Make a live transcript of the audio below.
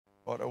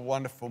What a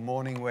wonderful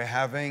morning we're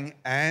having.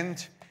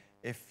 And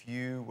if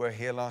you were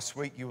here last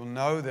week, you will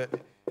know that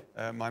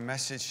my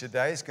message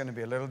today is going to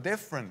be a little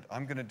different.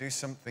 I'm going to do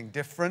something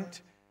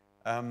different,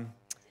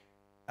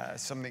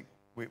 something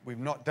we've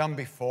not done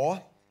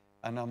before.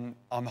 And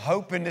I'm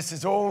hoping this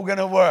is all going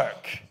to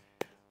work.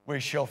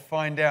 We shall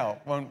find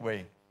out, won't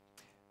we?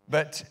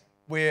 But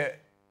we're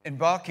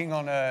embarking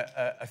on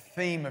a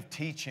theme of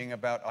teaching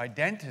about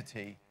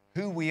identity,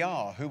 who we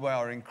are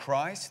in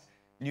Christ,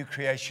 new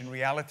creation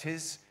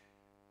realities,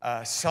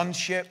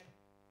 sonship.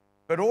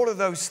 But all of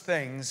those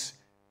things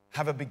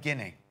have a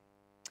beginning.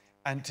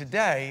 And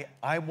today,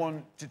 I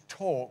want to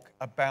talk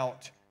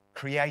about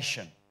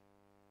creation.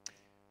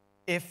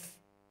 If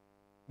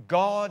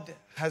God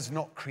has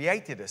not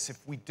created us, if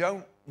we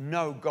don't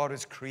know God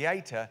as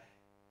creator,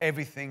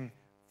 everything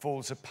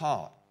falls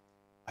apart.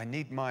 I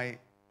need my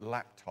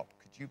laptop.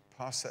 Could you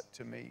pass that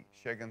to me,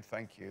 Shagan?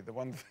 Thank you. The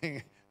one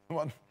thing,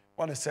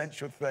 one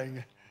essential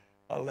thing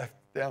I left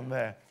down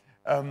there.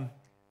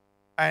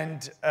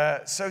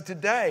 So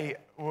today,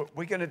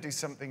 we're going to do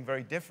something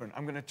very different.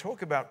 I'm going to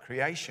talk about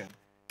creation,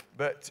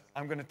 but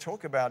I'm going to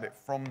talk about it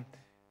from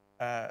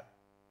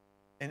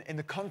in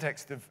the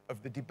context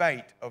of the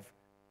debate of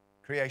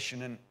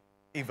creation and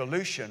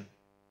evolution.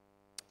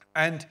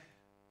 And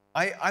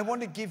I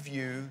want to give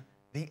you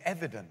the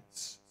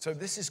evidence. So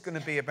this is going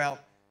to be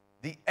about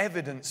the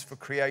evidence for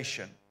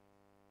creation.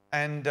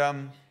 And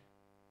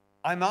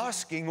I'm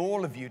asking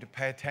all of you to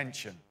pay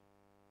attention.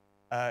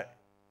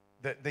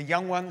 The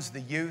young ones,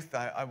 the youth,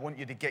 I want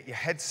you to get your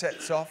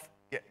headsets off,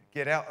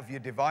 get out of your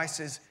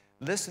devices.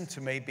 Listen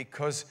to me,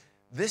 because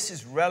this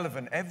is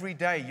relevant. Every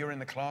day you're in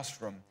the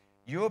classroom,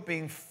 you're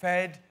being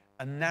fed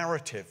a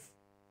narrative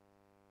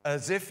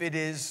as if it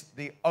is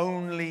the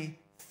only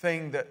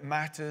thing that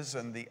matters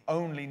and the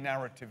only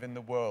narrative in the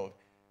world.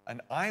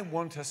 And I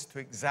want us to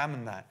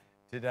examine that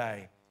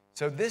today.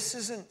 So this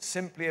isn't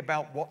simply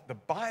about what the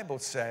Bible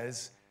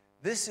says.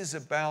 This is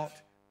about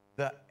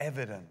the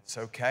evidence,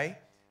 okay?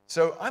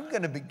 So I'm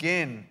going to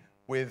begin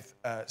with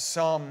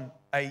Psalm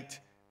 8,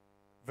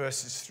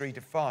 verses 3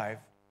 to 5,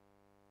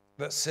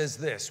 that says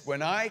this: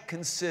 "When I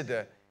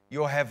consider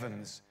your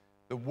heavens,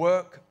 the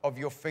work of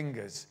your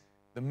fingers,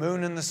 the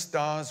moon and the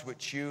stars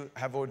which you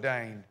have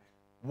ordained,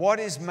 what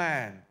is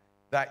man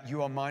that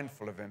you are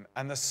mindful of him,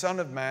 and the son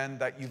of man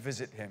that you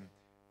visit him?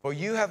 For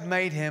you have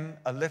made him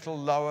a little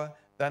lower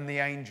than the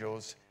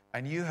angels,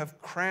 and you have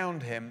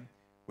crowned him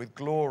with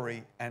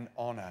glory and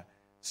honor."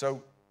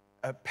 So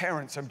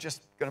parents, I'm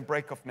just going to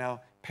break off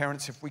now.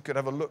 Parents, if we could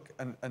have a look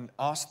and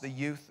ask the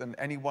youth and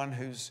anyone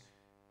who's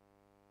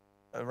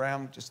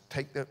around, just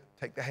take the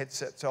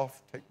headsets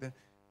off,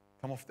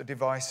 come off the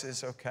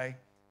devices, okay?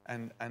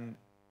 And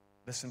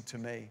listen to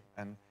me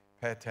and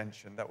pay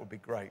attention. That would be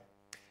great.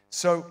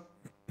 So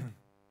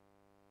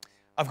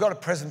I've got a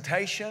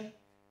presentation.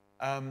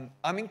 I'm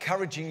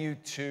encouraging you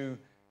to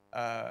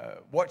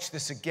watch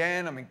this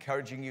again. I'm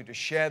encouraging you to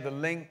share the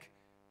link,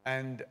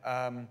 and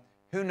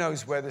who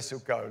knows where this will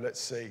go? Let's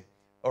see.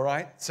 All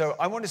right? So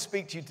I want to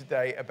speak to you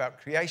today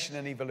about creation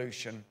and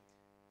evolution,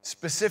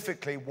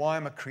 specifically why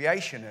I'm a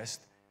creationist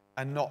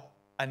and not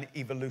an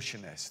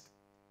evolutionist.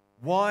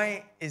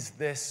 Why is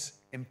this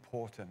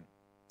important?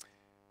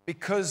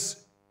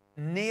 Because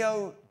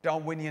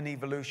neo-Darwinian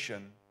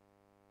evolution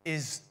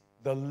is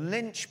the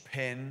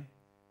linchpin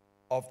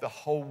of the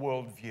whole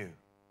worldview.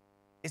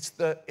 It's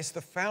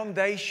the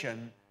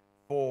foundation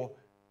for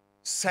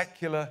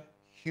secular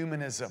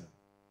humanism.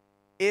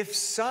 If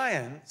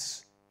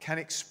science can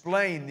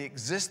explain the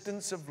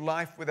existence of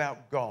life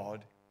without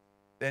God,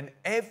 then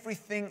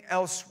everything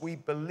else we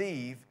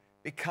believe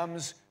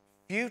becomes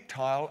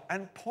futile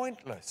and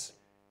pointless.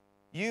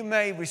 You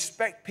may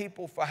respect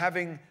people for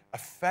having a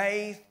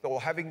faith or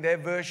having their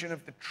version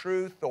of the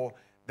truth or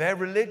their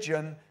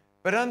religion,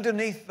 but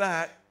underneath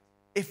that,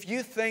 if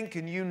you think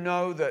and you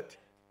know that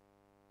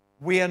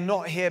we are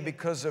not here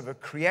because of a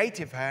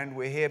creative hand,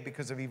 we're here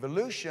because of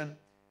evolution,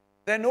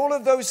 then all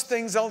of those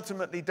things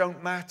ultimately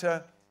don't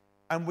matter,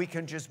 and we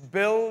can just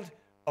build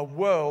a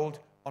world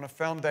on a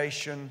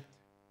foundation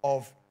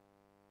of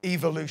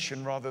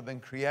evolution rather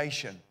than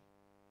creation.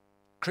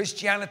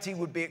 Christianity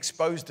would be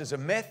exposed as a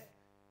myth,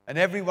 and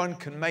everyone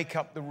can make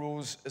up the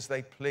rules as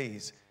they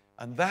please.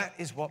 And that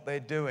is what they're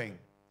doing.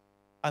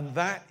 And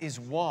that is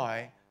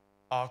why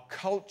our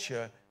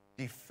culture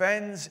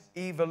defends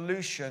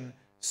evolution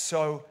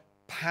so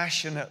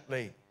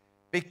passionately,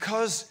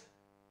 because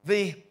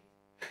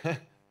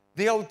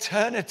the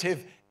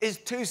alternative is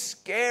too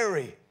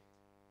scary.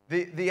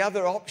 The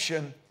other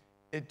option,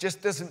 it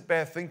just doesn't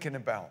bear thinking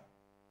about.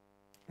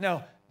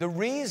 Now, the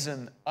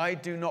reason I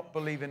do not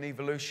believe in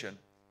evolution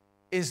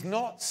is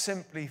not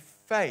simply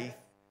faith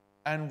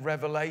and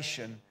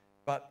revelation,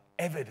 but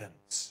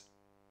evidence.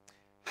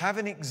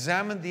 Having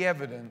examined the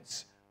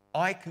evidence,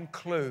 I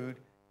conclude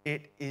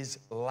it is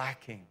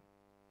lacking.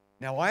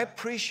 Now, I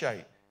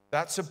appreciate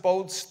that's a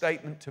bold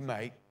statement to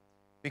make,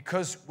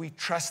 because we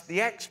trust the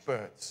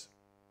experts.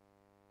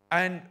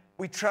 And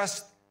we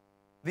trust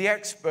the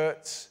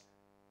experts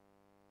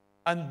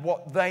and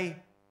what they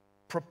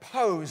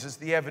propose as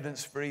the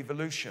evidence for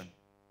evolution.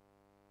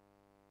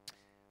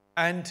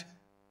 And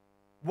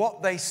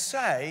what they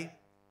say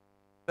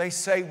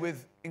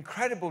with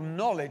incredible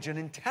knowledge and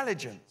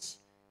intelligence.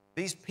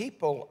 These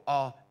people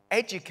are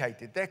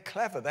educated, they're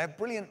clever, they're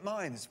brilliant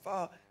minds,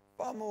 far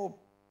more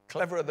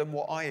cleverer than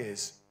what I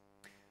is.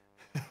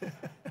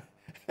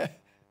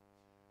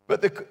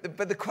 But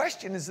the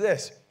question is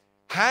this: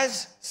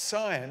 has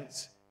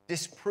science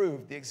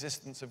disproved the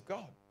existence of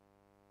God?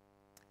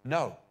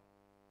 No.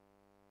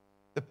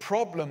 The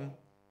problem,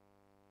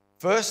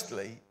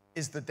 firstly,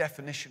 is the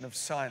definition of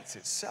science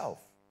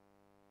itself.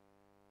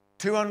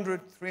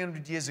 200,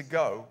 300 years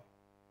ago,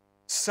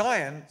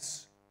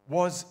 science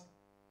was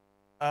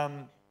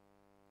the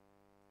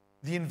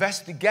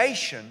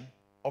investigation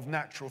of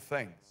natural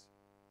things.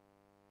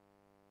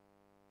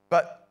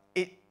 But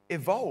it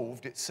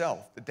evolved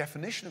itself, the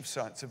definition of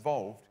science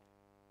evolved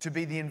to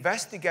be the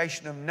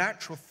investigation of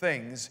natural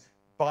things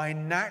by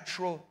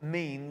natural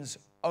means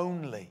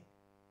only.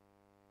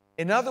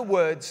 In other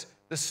words,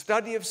 the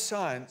study of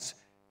science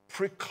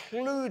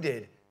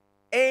precluded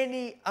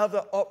any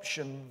other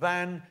option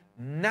than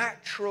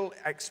natural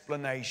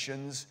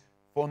explanations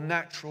for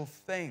natural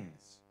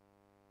things.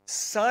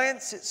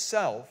 Science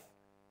itself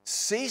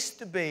ceased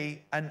to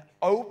be an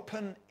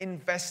open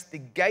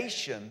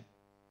investigation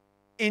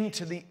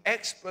into the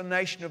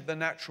explanation of the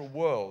natural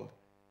world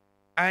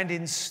and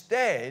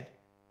instead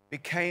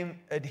became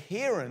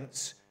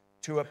adherence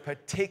to a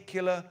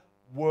particular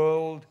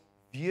world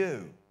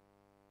view.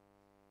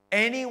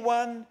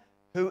 Anyone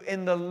who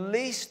in the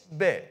least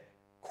bit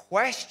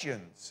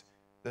questions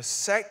the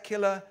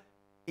secular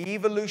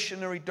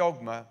evolutionary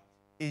dogma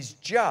is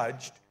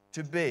judged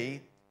to be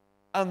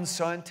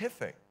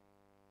unscientific.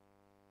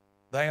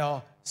 They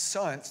are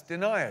science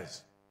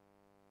deniers.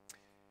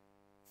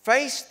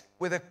 Faced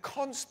with a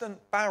constant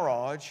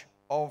barrage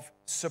of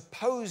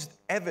supposed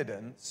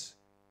evidence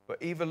for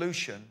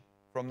evolution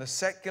from the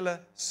secular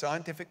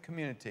scientific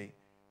community,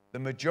 the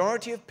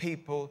majority of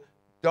people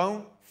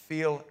don't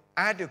feel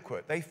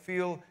adequate. They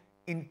feel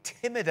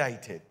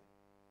intimidated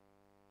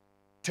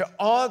to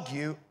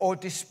argue or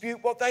dispute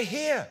what they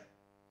hear.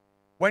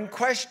 When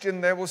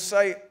questioned, they will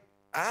say,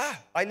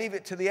 I leave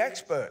it to the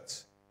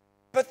experts.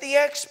 But the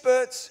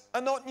experts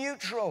are not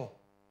neutral.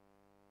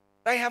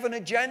 They have an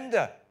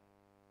agenda.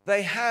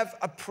 They have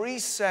a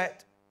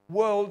preset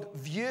world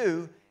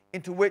view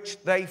into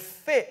which they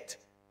fit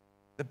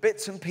the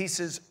bits and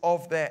pieces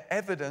of their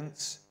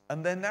evidence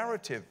and their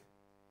narrative.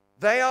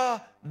 They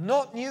are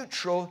not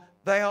neutral.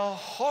 They are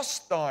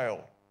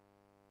hostile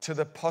to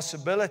the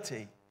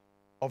possibility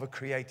of a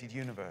created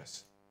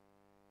universe.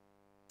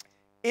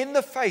 In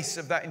the face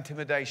of that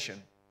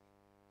intimidation,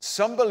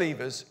 some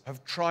believers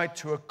have tried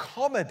to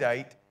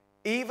accommodate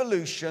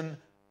evolution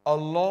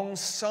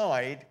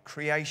alongside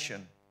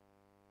creation.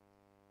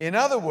 In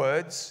other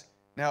words,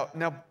 now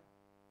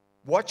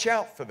watch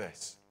out for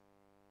this.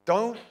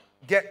 Don't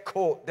get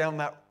caught down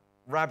that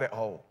rabbit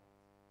hole.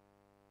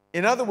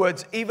 In other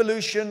words,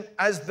 evolution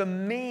as the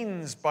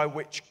means by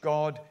which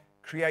God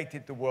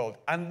created the world.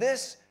 And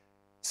this,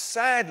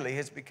 sadly,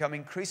 has become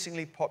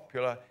increasingly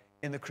popular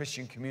in the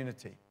Christian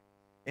community.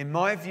 In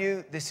my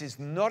view, this is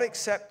not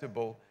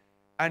acceptable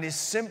and is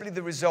simply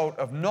the result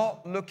of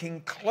not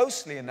looking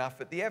closely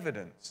enough at the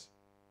evidence.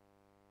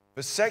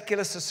 For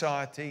secular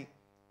society,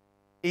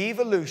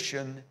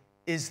 evolution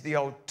is the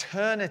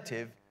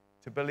alternative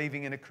to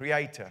believing in a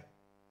creator.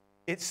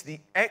 It's the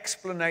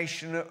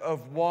explanation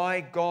of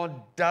why God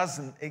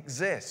doesn't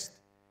exist.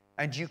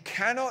 And you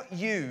cannot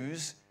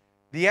use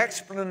the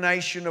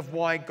explanation of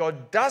why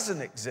God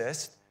doesn't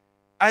exist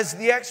as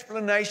the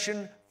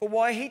explanation for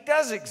why he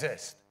does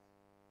exist.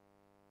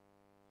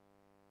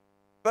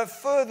 But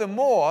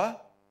furthermore,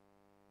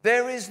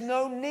 there is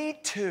no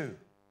need to,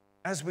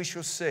 as we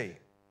shall see.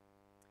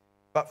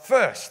 But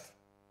first,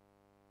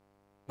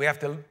 we have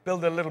to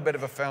build a little bit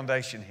of a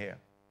foundation here.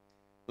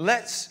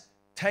 Let's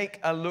take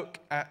a look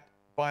at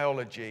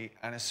biology,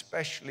 and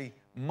especially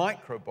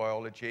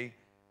microbiology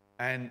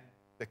and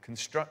the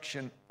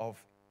construction of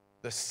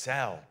the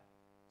cell.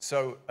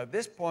 So at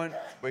this point,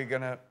 we're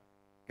going to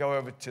go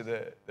over to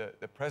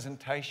the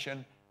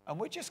presentation, and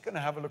we're just going to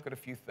have a look at a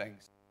few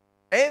things.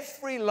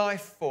 Every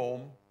life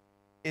form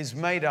is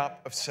made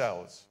up of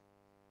cells,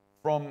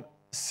 from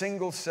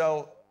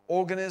single-cell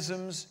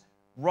organisms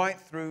right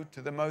through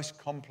to the most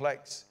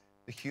complex,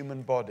 the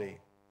human body.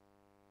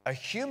 A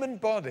human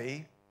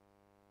body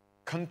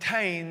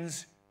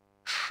contains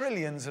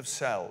trillions of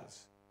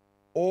cells,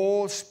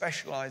 all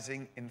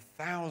specializing in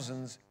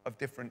thousands of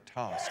different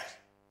tasks.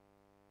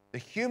 The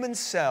human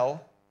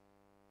cell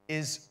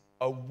is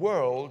a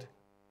world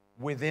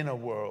within a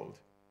world,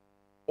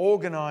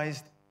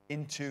 organized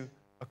into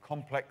a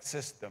complex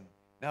system.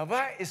 Now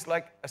that is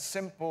like a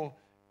simple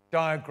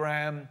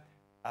diagram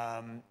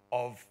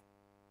of,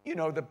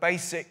 the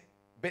basic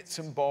bits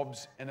and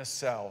bobs in a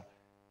cell.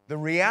 The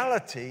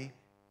reality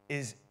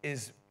is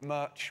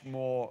much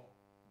more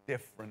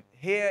different.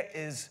 Here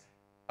is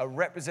a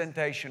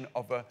representation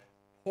of a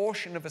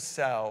portion of a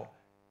cell.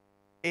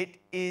 It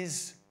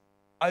is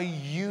a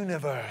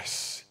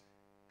universe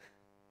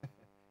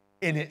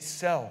in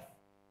itself.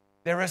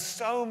 There are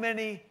so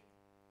many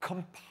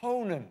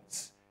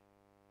components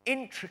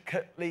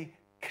intricately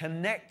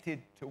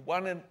connected to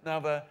one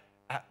another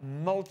at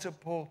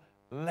multiple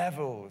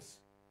levels.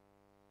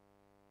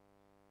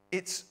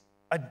 It's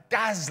a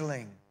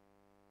dazzling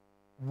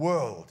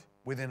world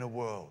within a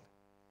world.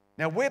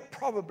 Now, we're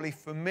probably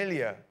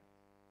familiar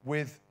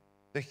with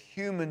the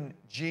human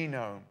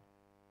genome,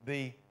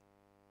 the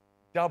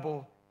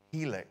double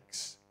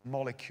helix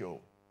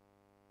molecule.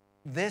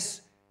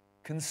 This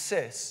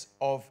consists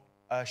of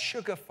a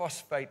sugar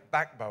phosphate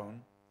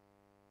backbone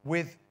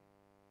with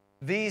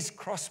these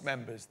cross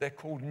members. They're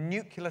called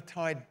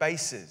nucleotide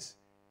bases,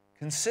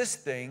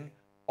 consisting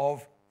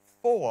of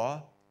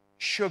 4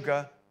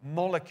 sugar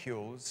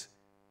molecules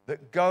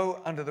that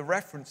go under the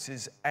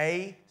references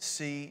A,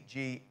 C,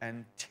 G,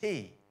 and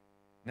T.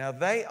 Now,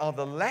 they are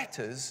the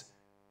letters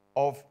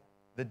of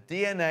the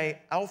DNA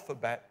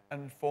alphabet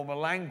and form a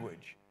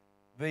language.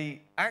 The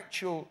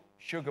actual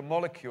sugar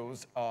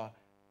molecules are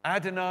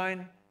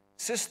adenine,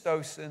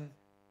 cytosine,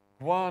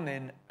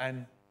 guanine,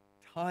 and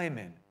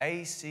thymine,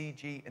 A, C,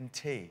 G, and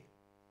T.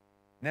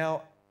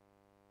 Now,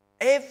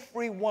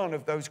 every one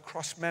of those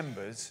cross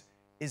members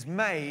is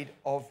made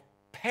of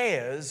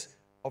pairs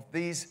of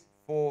these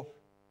 4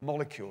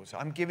 molecules.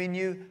 I'm giving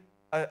you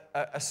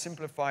a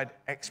simplified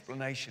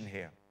explanation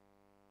here.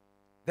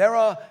 There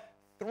are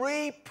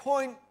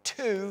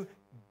 3.2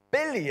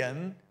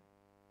 billion,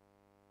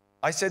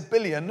 I said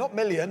billion, not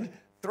million,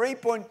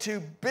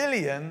 3.2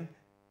 billion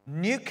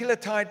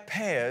nucleotide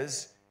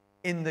pairs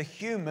in the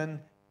human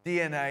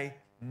DNA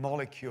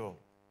molecule.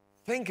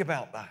 Think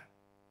about that.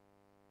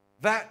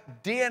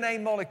 That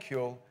DNA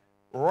molecule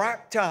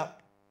wrapped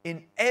up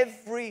in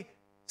every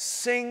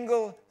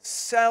single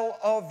cell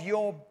of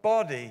your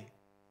body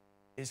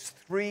is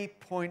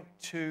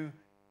 3.2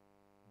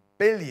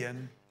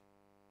 billion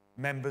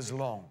members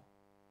long.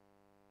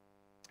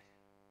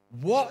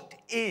 What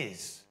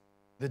is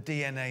the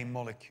DNA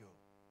molecule?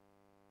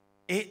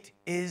 It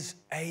is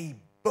a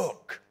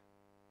book.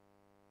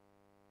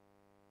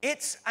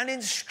 It's an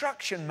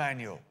instruction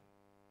manual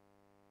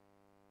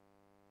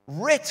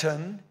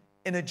written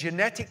in a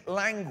genetic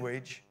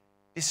language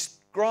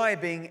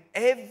describing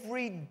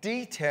every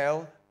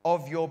detail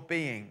of your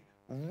being,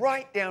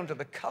 right down to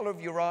the color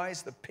of your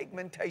eyes, the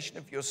pigmentation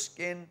of your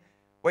skin,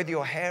 whether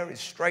your hair is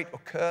straight or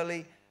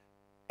curly.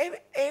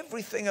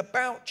 Everything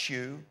about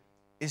you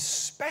is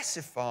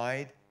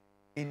specified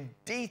in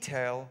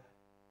detail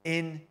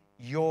in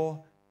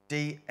your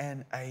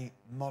DNA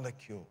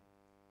molecule.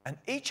 And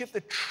each of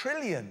the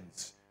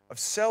trillions of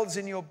cells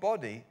in your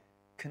body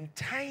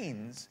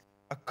contains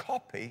a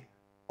copy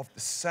of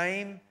the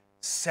same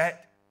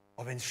set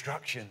of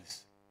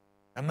instructions.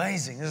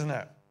 Amazing, isn't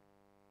it?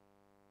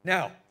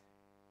 Now,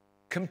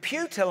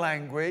 computer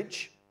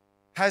language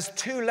has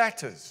 2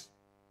 letters,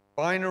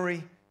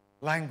 binary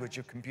language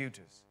of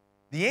computers.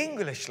 The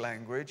English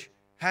language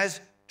has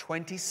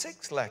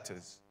 26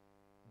 letters.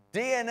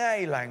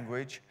 DNA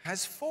language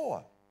has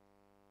 4,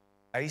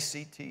 A,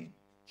 C, T,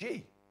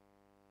 G.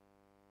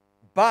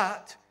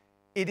 But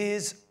it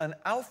is an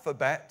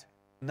alphabet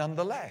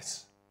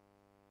nonetheless.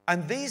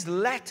 And these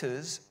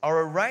letters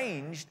are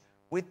arranged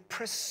with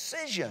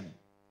precision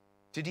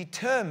to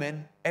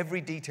determine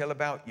every detail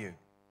about you.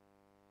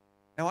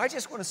 Now, I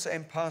just want to say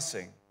in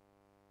passing,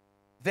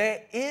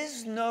 there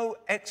is no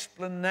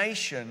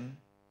explanation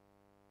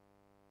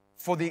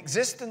for the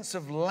existence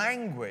of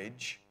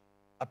language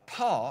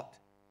apart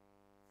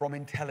from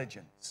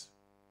intelligence.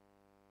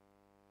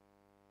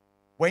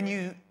 When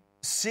you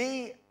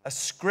see a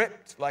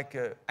script like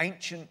an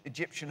ancient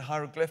Egyptian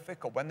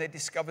hieroglyphic, or when they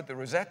discovered the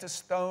Rosetta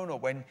Stone, or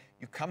when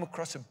you come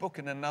across a book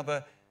in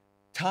another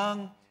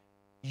tongue,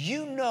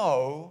 you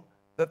know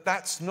that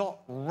that's not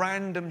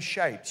random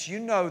shapes. You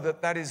know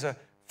that that is a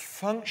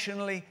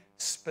functionally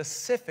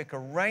specific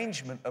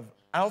arrangement of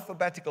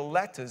alphabetical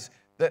letters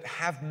that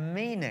have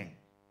meaning.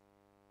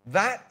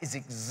 That is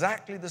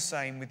exactly the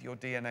same with your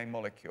DNA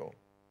molecule.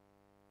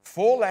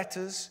 4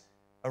 letters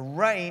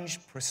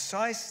arranged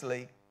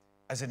precisely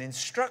as an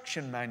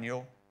instruction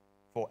manual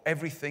for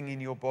everything in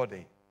your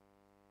body.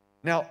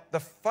 Now, the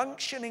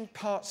functioning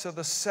parts of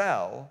the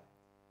cell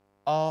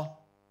are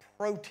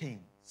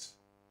proteins.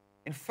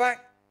 In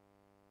fact,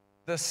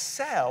 the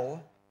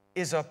cell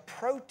is a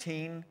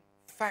protein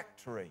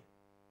factory.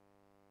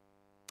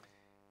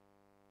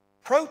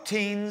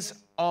 Proteins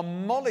are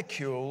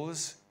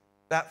molecules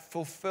that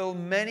fulfill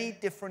many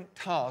different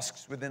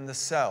tasks within the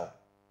cell.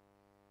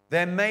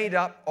 They're made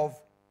up of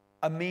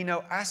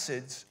amino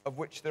acids, of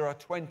which there are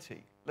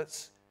 20.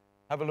 Let's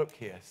have a look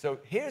here. So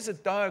here's a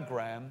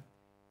diagram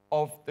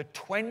of the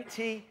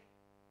 20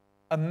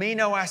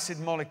 amino acid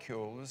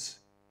molecules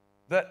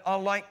that are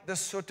like the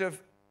sort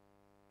of,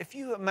 if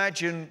you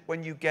imagine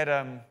when you get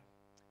a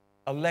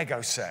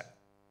Lego set,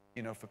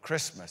 you know, for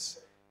Christmas,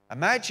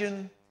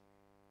 imagine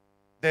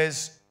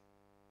there's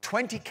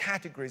 20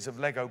 categories of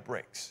Lego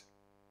bricks.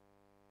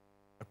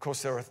 Of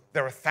course,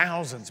 there are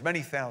thousands,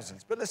 many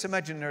thousands, but let's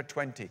imagine there are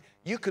 20.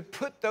 You could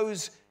put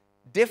those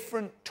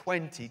different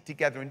 20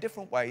 together in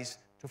different ways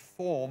to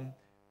form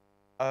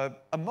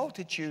a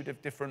multitude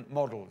of different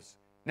models.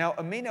 Now,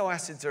 amino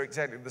acids are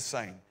exactly the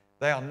same.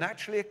 They are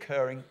naturally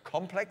occurring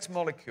complex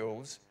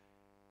molecules,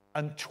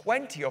 and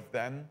 20 of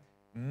them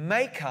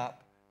make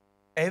up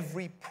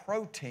every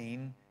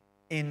protein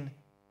in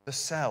the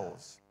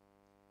cells.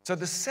 So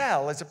the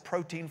cell is a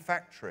protein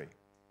factory,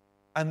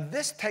 and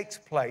this takes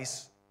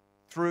place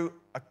through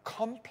a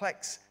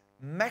complex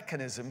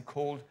mechanism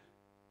called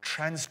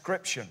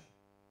transcription.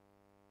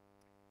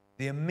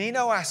 The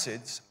amino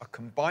acids are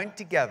combined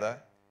together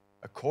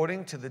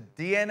according to the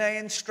DNA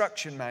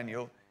instruction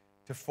manual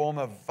to form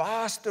a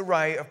vast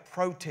array of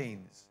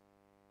proteins.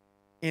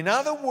 In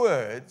other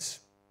words,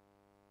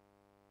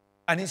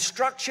 an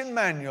instruction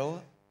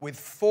manual with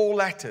 4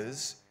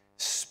 letters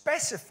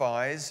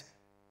specifies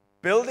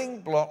building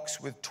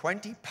blocks with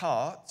 20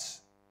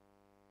 parts,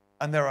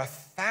 and there are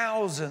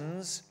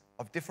thousands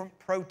of different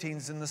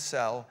proteins in the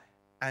cell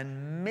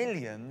and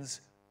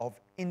millions of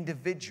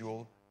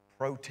individual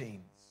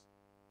proteins.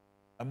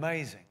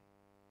 Amazing.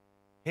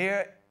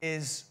 Here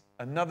is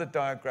another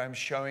diagram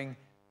showing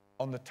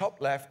on the top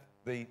left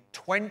the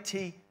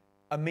 20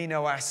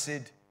 amino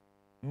acid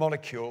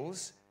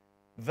molecules.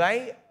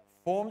 They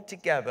form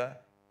together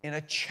in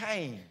a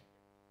chain.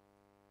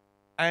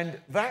 And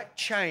that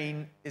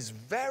chain is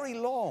very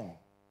long.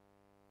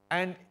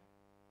 And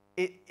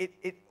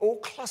it all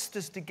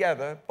clusters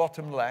together,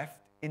 bottom left,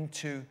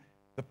 into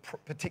the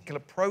particular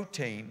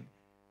protein.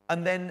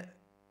 And then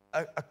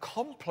a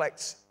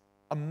complex,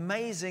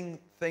 amazing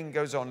thing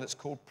goes on that's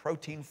called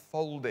protein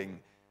folding.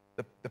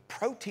 The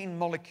protein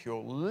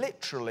molecule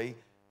literally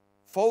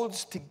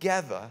folds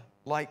together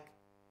like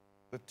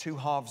the 2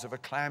 halves of a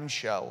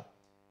clamshell.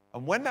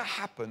 And when that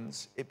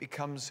happens, it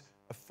becomes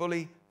a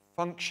fully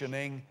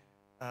functioning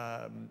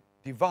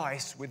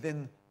device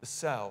within the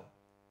cell.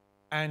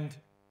 And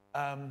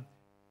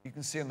you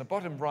can see on the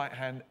bottom right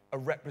hand a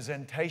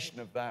representation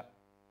of that,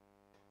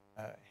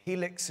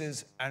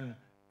 helixes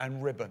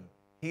and ribbon,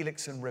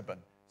 helix and ribbon.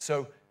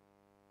 So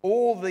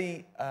all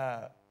the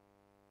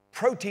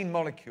protein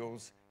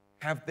molecules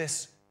have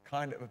this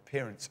kind of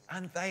appearance,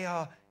 and they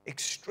are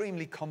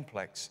extremely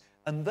complex,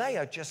 and they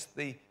are just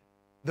the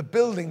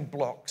building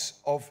blocks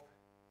of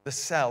the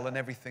cell and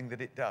everything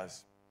that it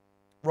does.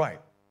 Right.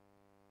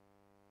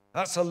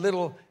 That's a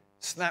little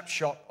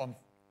snapshot on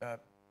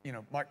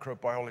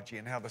microbiology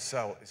and how the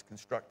cell is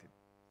constructed.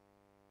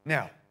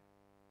 Now,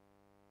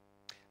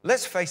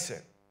 let's face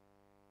it,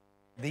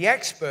 the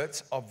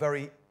experts are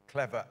very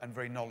clever and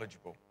very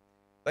knowledgeable.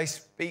 They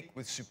speak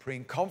with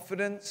supreme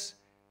confidence,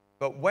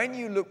 but when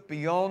you look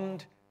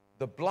beyond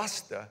the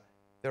bluster,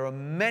 there are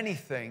many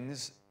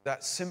things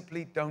that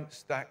simply don't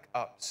stack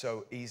up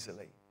so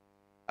easily.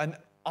 And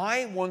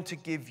I want to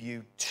give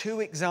you 2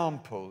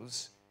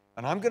 examples,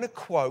 and I'm going to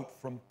quote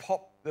from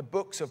the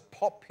books of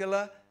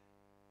popular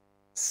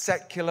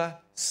secular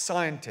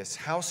scientists,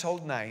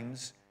 household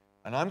names,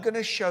 and I'm going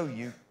to show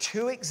you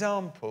 2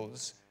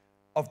 examples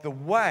of the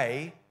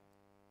way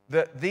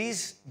that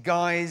these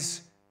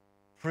guys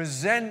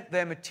present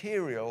their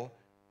material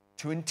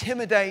to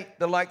intimidate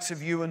the likes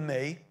of you and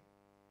me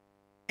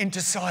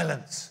into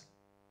silence.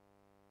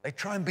 They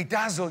try and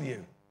bedazzle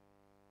you.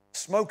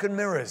 Smoke and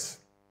mirrors.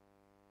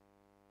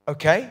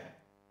 Okay?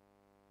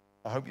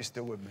 I hope you're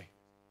still with me.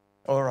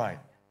 All right.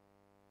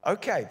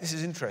 Okay, this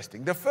is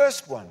interesting. The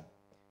first one,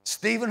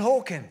 Stephen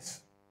Hawking.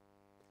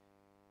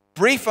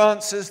 Brief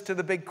answers to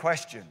the big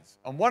questions.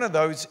 And one of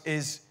those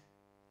is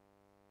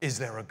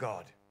there a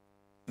God?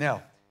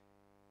 Now,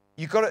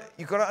 you've got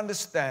to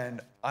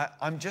understand,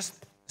 I'm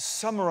just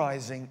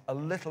summarizing a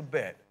little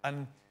bit.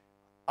 And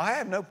I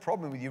have no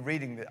problem with you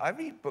reading this. I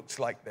read books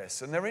like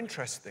this, and they're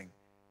interesting.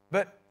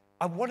 But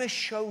I want to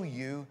show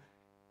you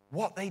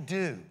what they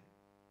do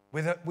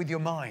with your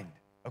mind,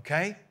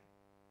 okay?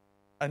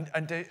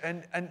 And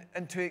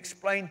to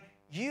explain,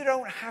 you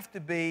don't have to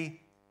be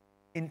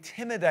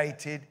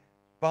intimidated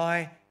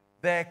by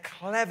their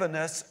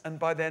cleverness and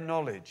by their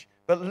knowledge.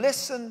 But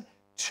listen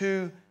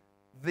to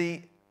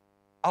the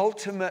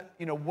ultimate,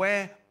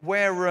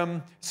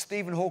 where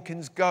Stephen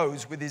Hawking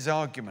goes with his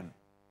argument.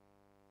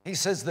 He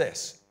says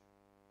this: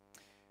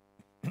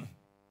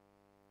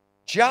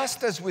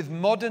 just as with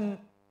modern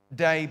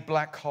day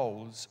black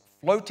holes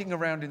floating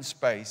around in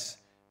space,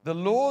 the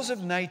laws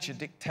of nature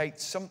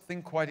dictate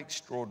something quite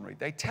extraordinary.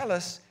 They tell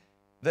us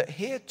that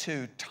here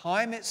too,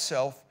 time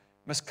itself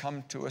must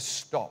come to a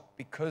stop,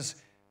 because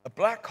a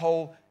black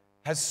hole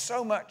has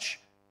so much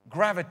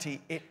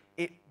gravity, it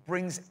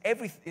brings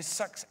it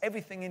sucks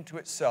everything into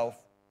itself.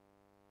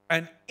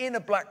 And in a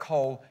black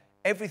hole,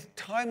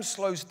 time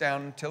slows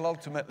down until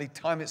ultimately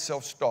time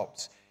itself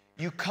stops.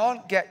 You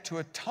can't get to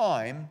a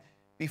time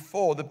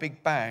before the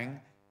Big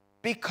Bang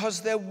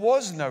because there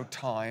was no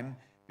time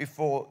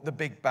before the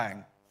Big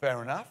Bang.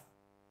 Fair enough.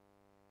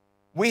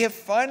 We have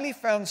finally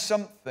found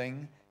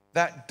something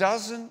that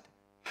doesn't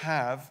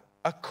have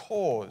a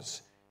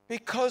cause,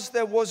 because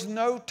there was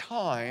no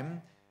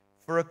time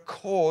for a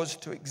cause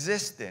to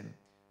exist in.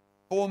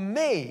 For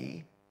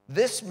me,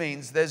 this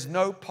means there's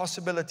no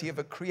possibility of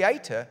a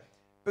creator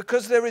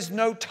because there is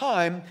no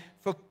time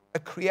for a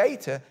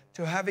creator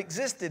to have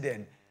existed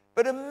in.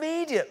 But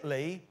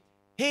immediately,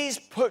 he's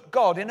put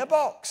God in a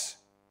box.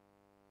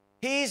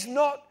 He's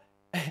not,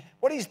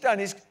 what he's done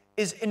is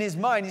in his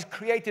mind, he's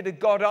created a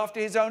God after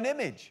his own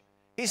image.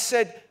 He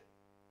said,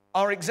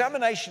 our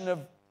examination of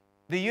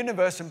the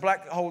universe and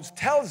black holes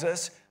tells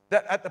us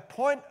that at the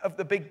point of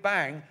the Big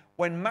Bang,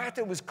 when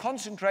matter was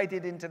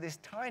concentrated into this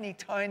tiny,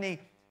 tiny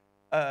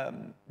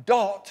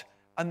dot,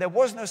 and there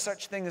was no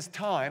such thing as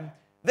time,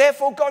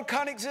 therefore God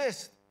can't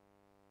exist.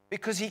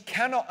 Because he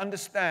cannot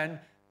understand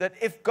that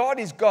if God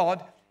is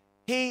God,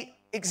 he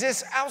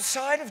exists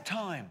outside of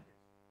time.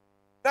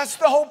 That's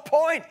the whole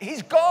point.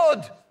 He's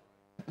God.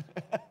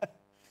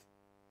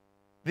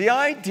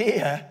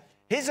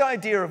 His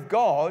idea of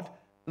God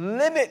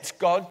limits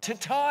God to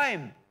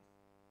time.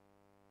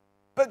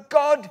 But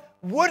God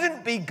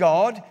wouldn't be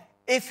God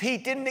if he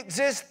didn't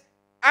exist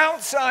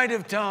outside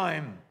of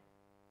time.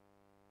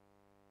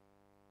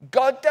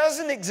 God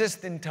doesn't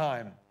exist in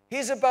time.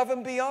 He's above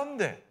and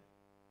beyond it.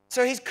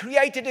 So he's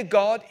created a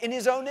God in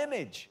his own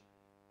image.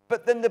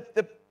 But then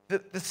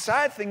the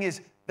sad thing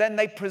is, then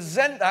they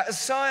present that as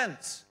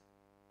science.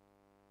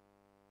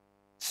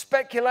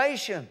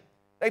 Speculation.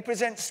 They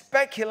present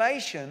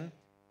speculation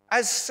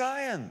as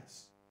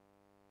science.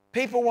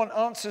 People want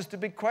answers to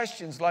big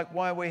questions like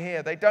why we're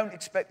here. They don't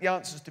expect the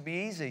answers to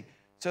be easy,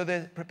 so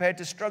they're prepared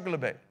to struggle a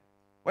bit.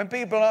 When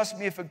people ask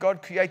me if a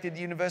God created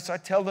the universe, I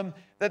tell them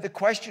that the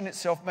question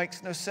itself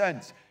makes no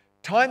sense.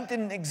 Time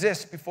didn't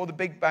exist before the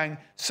Big Bang,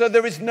 so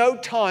there is no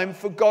time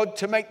for God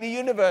to make the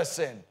universe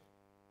in.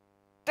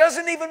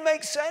 Doesn't even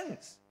make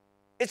sense.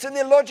 It's an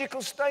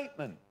illogical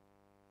statement.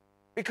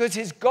 Because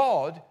his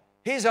God,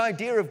 his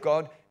idea of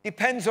God,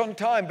 depends on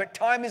time, but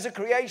time is a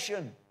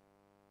creation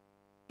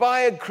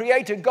by a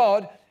creator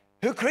God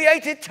who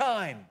created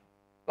time,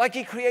 like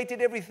he created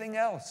everything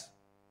else.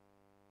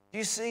 Do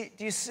you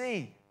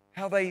see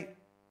how they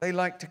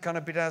like to kind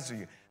of bedazzle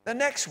you? The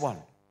next one,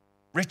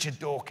 Richard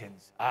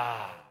Dawkins.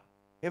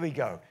 Here we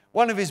go.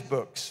 One of his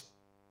books,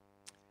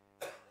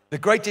 The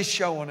Greatest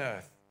Show on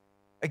Earth.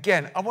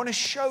 Again, I want to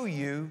show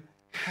you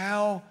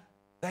how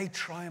they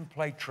try and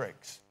play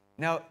tricks.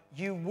 Now,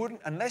 you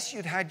wouldn't, unless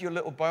you'd had your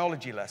little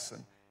biology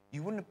lesson,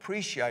 you wouldn't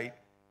appreciate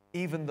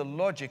even the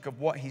logic of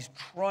what he's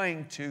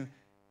trying to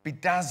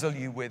bedazzle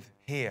you with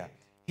here.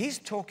 He's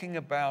talking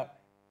about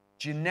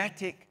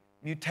genetic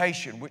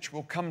mutation, which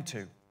we'll come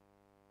to.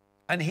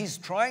 And he's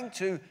trying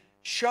to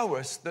show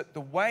us that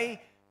the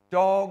way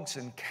dogs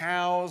and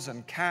cows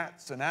and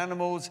cats and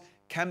animals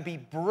can be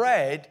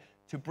bred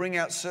to bring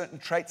out certain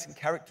traits and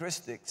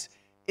characteristics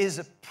is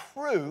a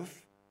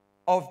proof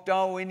of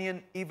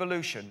Darwinian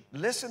evolution.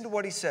 Listen to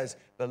what he says,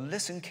 but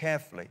listen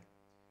carefully.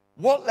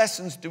 What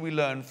lessons do we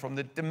learn from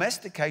the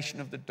domestication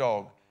of the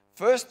dog?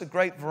 First, the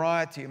great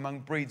variety among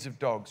breeds of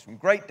dogs, from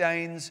Great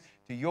Danes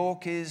to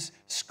Yorkies,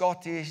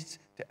 Scottish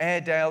to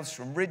Airedales,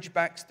 from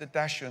Ridgebacks to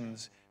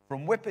Dachshunds,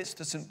 from Whippets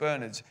to St.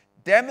 Bernards,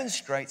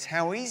 demonstrates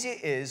how easy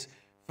it is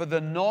for the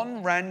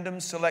non-random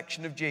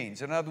selection of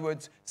genes, in other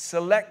words,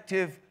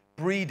 selective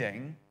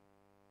breeding,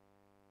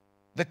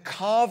 the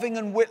carving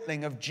and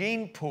whittling of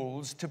gene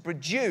pools to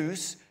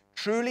produce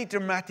truly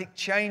dramatic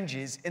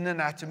changes in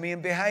anatomy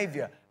and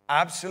behavior.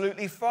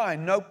 Absolutely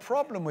fine, no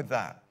problem with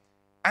that.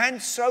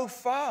 And so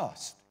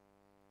fast.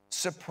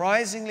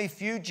 Surprisingly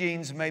few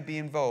genes may be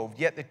involved,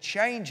 yet the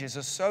changes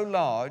are so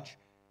large,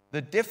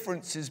 the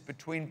differences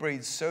between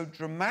breeds so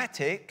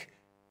dramatic,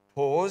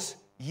 pause,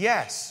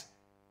 yes.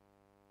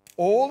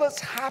 All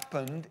that's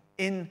happened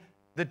in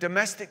the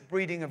domestic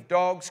breeding of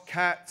dogs,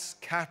 cats,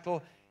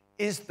 cattle,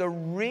 is the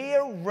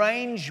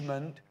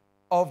rearrangement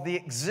of the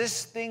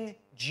existing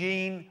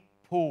gene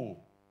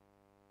pool.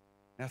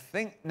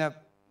 Now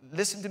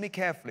listen to me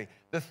carefully.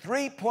 The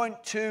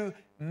 3.2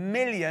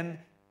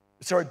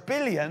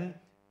 billion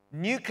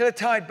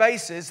nucleotide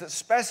bases that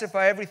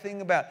specify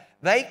everything about,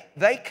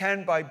 they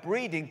can, by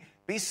breeding,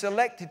 be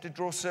selected to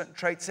draw certain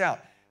traits out.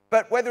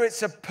 But whether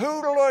it's a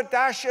poodle or a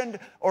dachshund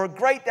or a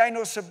Great Dane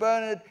or St.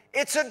 Bernard,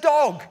 it's a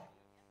dog.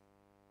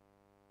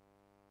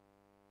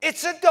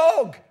 It's a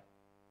dog.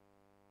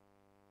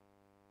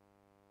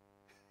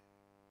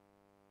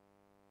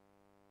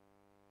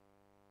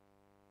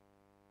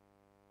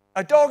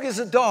 A dog is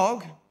a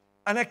dog,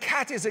 and a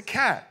cat is a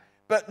cat.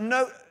 But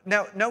now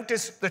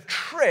notice the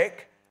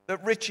trick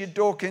that Richard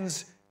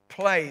Dawkins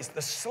plays,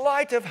 the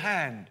sleight of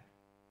hand,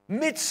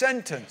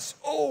 mid-sentence.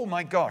 Oh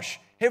my gosh,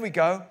 here we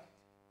go.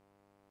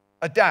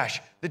 A dash.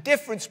 The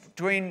difference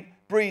between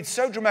breeds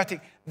so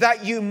dramatic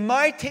that you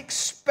might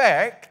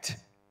expect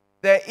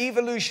their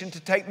evolution to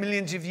take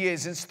millions of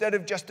years instead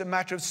of just a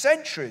matter of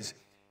centuries.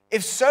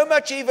 If so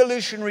much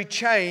evolutionary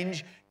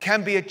change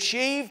can be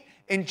achieved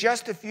in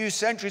just a few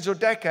centuries or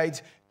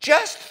decades,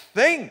 just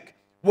think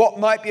what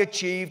might be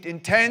achieved in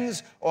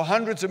tens or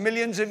hundreds of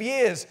millions of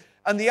years.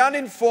 And the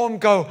uninformed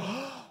go,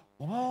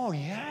 oh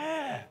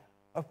yeah,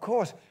 of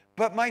course.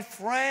 But my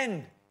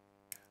friend,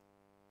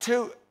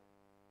 to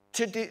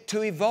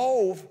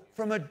evolve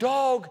from a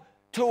dog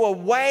to a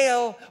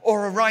whale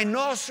or a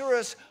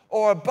rhinoceros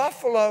or a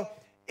buffalo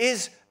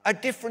is a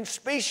different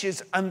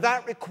species, and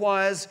that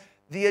requires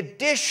the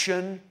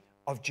addition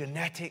of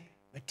genetic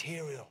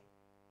material.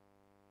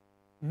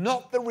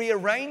 Not the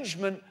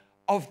rearrangement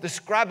of the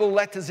Scrabble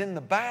letters in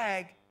the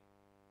bag.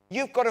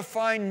 You've got to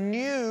find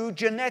new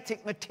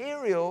genetic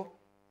material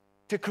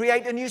to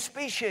create a new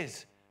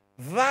species.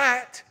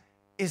 That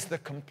is the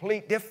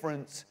complete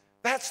difference.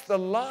 That's the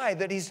lie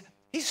that he's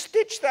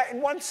stitched that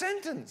in one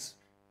sentence.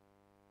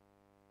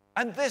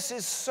 And this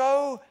is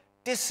so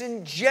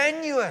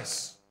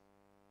disingenuous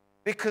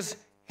because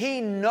he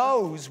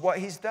knows what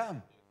he's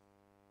done.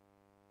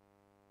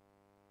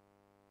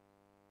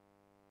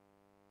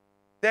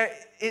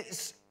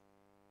 It's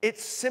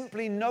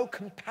simply no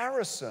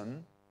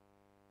comparison,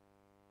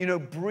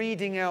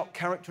 breeding out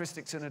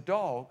characteristics in a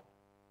dog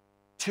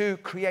to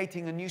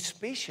creating a new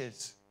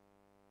species,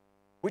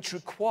 which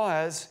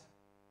requires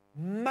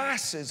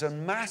masses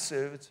and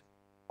masses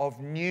of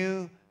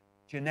new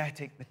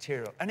genetic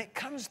material. And it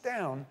comes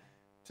down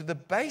to the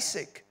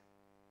basic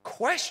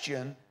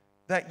question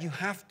that you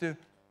have to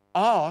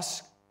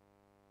ask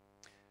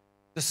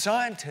the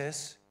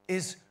scientists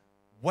is,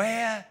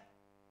 where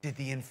did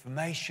the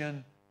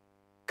information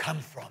come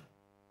from?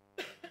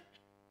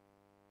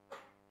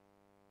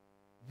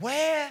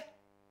 Where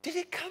did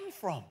it come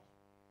from?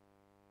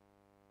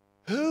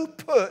 Who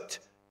put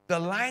the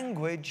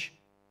language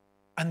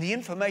and the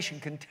information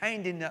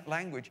contained in that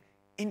language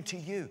into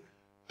you?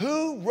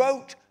 Who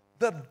wrote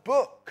the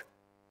book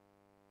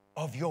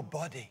of your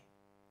body?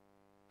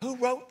 Who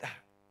wrote that?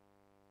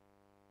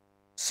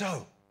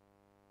 So,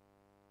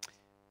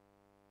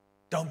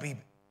 don't be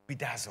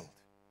bedazzled.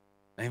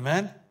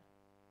 Amen?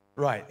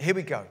 Right, here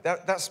we go.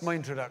 That's my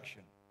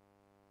introduction.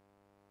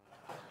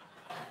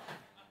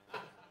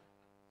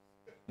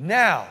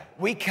 Now,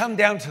 we come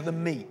down to the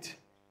meat.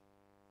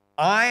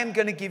 I am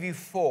going to give you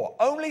 4.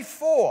 Only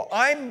 4.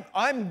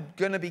 I'm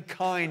going to be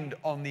kind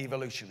on the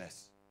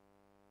evolutionists.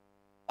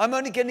 I'm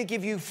only going to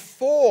give you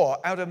 4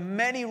 out of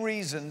many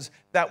reasons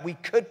that we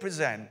could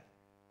present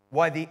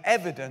why the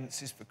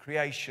evidence is for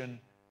creation,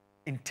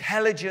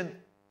 intelligent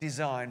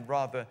design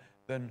rather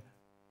than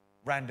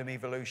random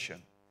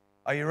evolution.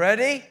 Are you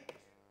ready?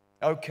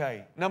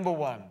 Okay, number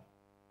 1.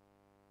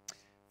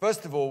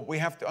 First of all, we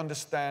have to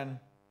understand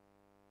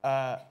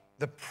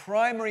the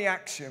primary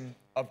axiom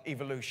of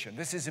evolution.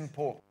 This is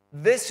important.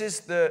 This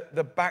is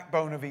the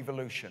backbone of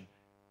evolution,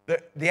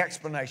 the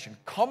explanation.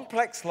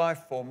 Complex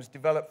life forms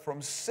develop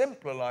from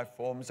simpler life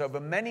forms over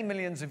many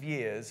millions of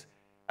years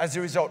as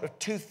a result of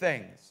 2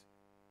 things: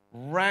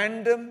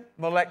 random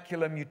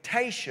molecular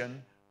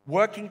mutation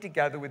working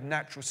together with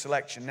natural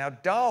selection. Now,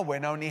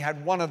 Darwin only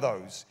had one of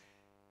those.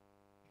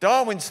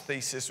 Darwin's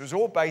thesis was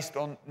all based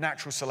on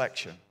natural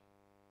selection.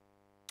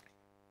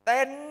 They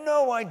had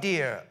no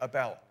idea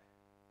about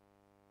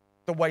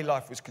the way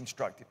life was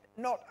constructed.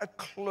 Not a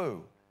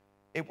clue.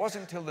 It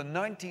wasn't until the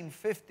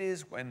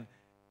 1950s when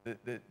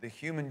the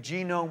human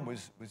genome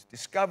was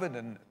discovered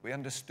and we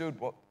understood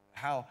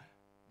how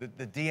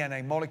the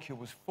DNA molecule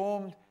was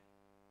formed.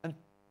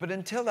 But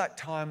until that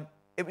time,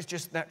 it was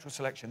just natural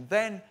selection.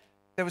 Then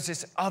there was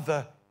this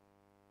other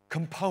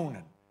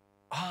component.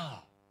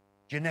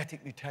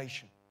 Genetic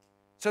mutation.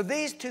 So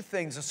these 2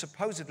 things are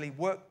supposedly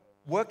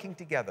working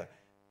together.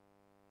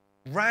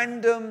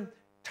 Random,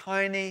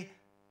 tiny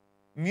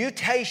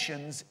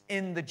mutations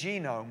in the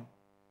genome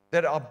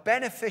that are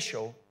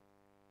beneficial,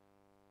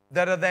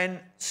 that are then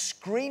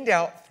screened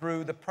out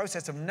through the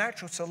process of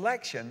natural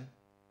selection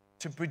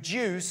to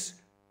produce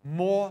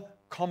more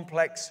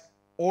complex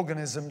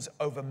organisms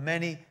over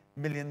many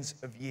millions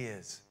of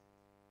years.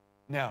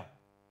 Now,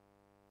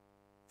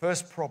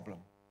 first problem,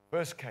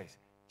 first case.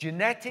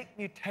 Genetic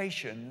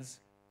mutations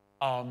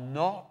are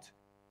not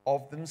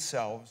of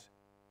themselves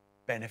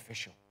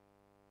beneficial.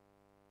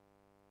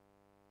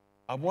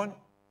 I want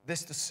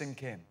this to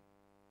sink in.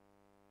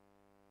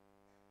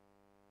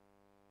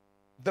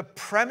 The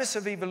premise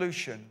of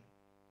evolution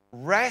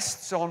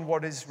rests on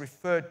what is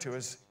referred to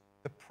as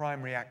the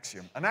primary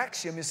axiom. An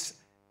axiom is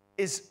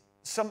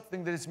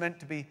something that is meant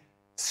to be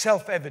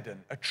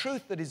self-evident, a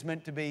truth that is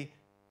meant to be,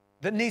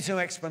 that needs no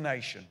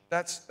explanation.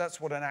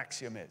 That's what an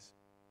axiom is.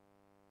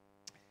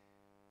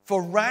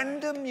 For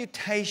random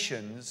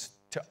mutations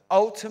to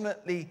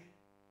ultimately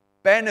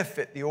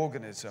benefit the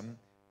organism,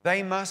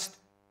 they must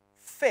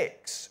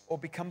fix or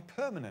become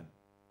permanent.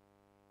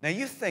 Now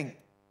you think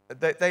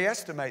that they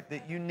estimate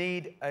that you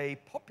need a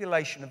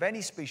population of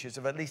any species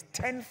of at least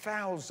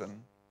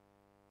 10,000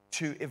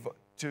 to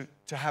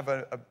have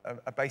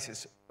a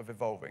basis of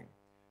evolving.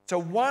 So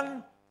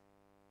one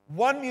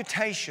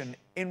mutation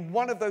in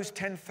one of those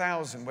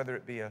 10,000, whether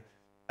it be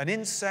an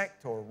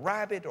insect or a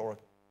rabbit or a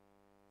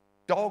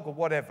dog or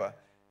whatever,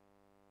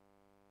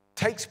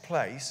 takes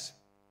place,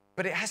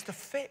 but it has to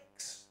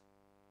fix.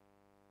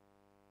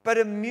 But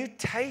a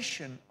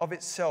mutation of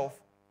itself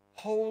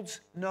holds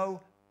no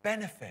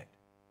benefit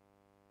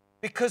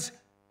because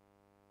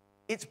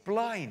it's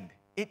blind.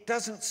 It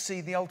doesn't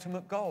see the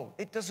ultimate goal.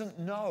 It doesn't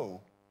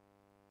know.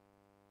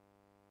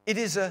 It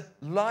is a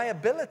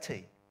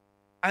liability,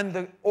 and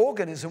the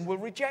organism will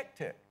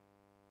reject it.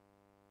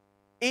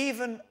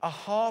 even a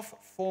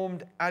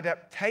half-formed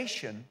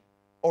adaptation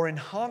or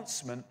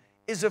enhancement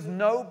is of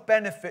no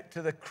benefit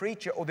to the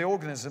creature or the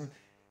organism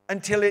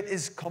until it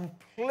is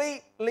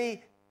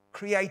completely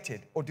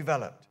created or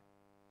developed.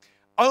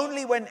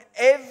 Only when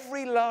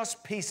every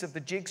last piece of the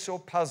jigsaw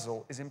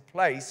puzzle is in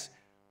place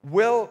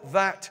will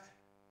that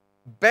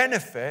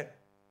benefit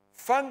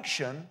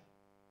function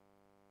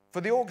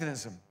for the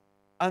organism.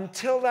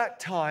 Until that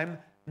time,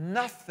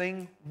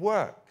 nothing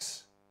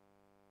works.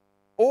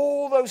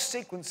 All those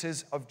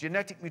sequences of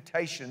genetic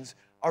mutations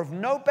are of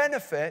no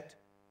benefit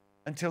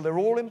until they're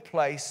all in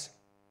place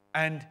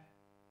and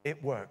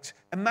it works.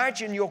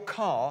 Imagine your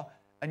car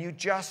and you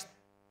just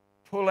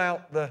pull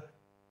out the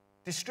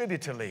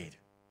distributor lead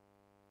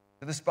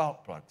to the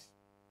spark plugs.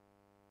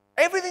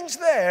 Everything's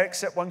there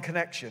except one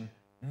connection.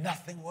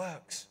 Nothing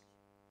works.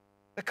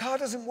 The car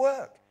doesn't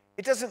work.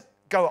 It doesn't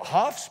go at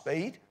half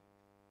speed.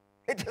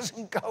 It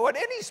doesn't go at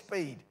any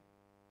speed.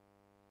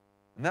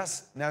 And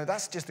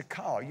that's just a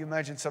car. You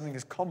imagine something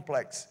as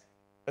complex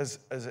as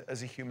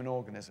a human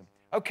organism.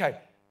 Okay,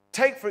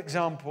 take, for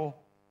example,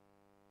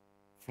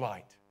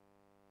 flight.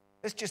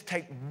 Let's just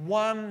take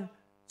one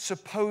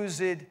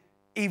supposed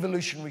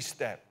evolutionary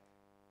step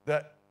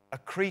that a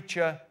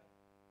creature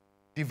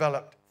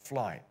developed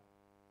flight.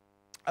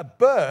 A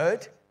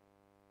bird,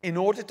 in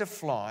order to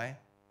fly,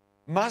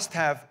 must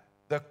have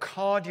the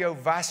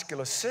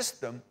cardiovascular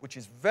system, which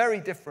is very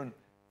different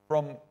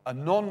from a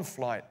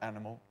non-flight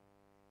animal,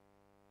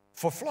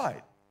 for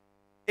flight.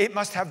 It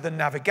must have the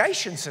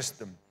navigation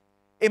system.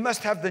 It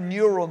must have the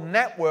neural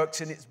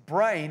networks in its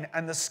brain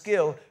and the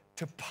skill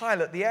to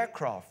pilot the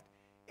aircraft.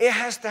 It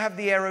has to have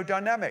the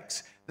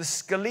aerodynamics, the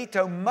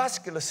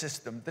skeletal-muscular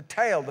system, the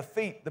tail, the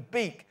feet, the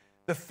beak,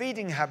 the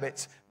feeding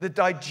habits, the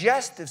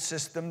digestive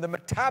system, the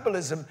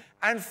metabolism,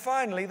 and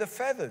finally the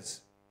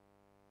feathers.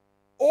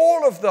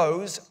 All of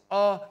those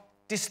are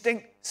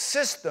distinct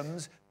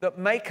systems that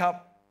make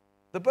up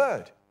the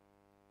bird.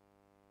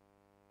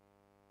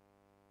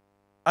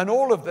 And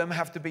all of them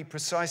have to be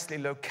precisely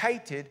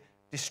located,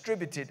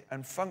 distributed,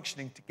 and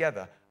functioning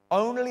together.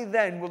 Only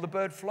then will the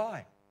bird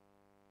fly.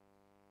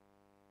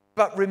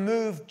 But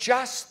remove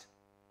just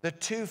the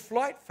two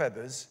flight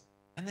feathers,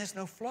 and there's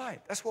no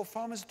flight. That's what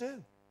farmers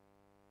do.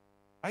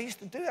 I used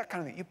to do that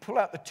kind of thing. You pull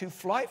out the two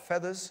flight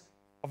feathers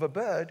of a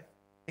bird,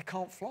 it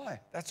can't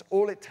fly. That's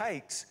all it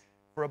takes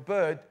for a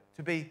bird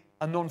to be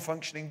a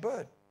non-functioning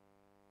bird.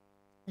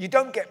 You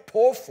don't get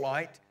poor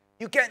flight,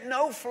 you get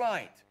no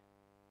flight.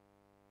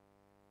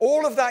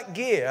 All of that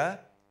gear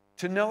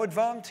to no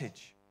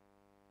advantage.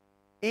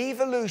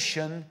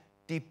 Evolution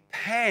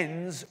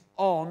depends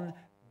on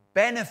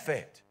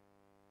benefit.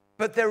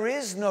 But there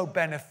is no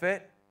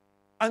benefit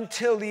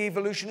until the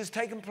evolution has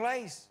taken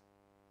place.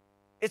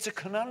 It's a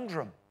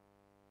conundrum.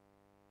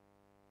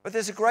 But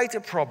there's a greater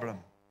problem.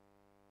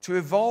 To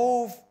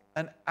evolve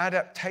an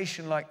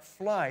adaptation like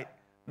flight,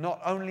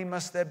 not only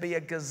must there be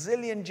a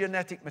gazillion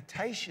genetic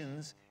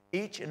mutations,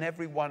 each and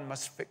every one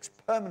must fix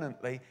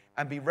permanently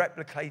and be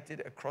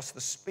replicated across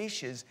the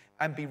species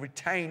and be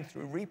retained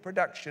through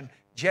reproduction,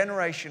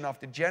 generation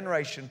after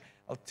generation,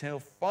 until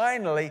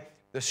finally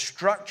the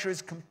structure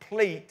is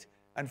complete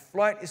and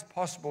flight is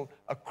possible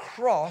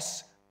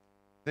across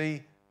the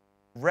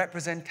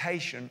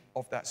representation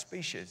of that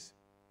species.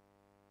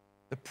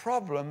 The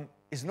problem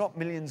is not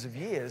millions of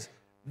years.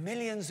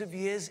 Millions of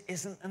years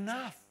isn't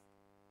enough.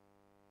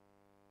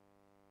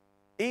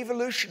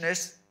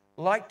 Evolutionists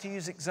like to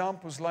use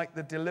examples like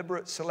the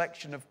deliberate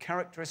selection of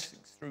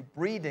characteristics through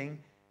breeding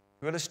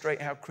to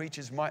illustrate how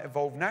creatures might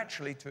evolve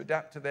naturally to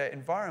adapt to their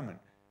environment,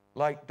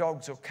 like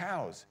dogs or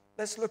cows.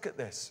 Let's look at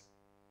this.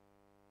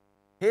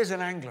 Here's an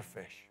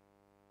anglerfish.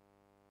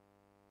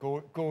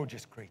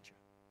 Gorgeous creature.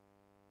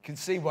 You can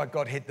see why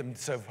God hid them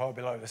so far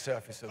below the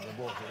surface of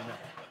the water.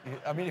 You know?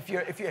 I mean,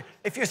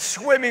 if you're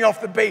swimming off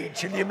the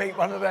beach and you meet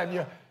one of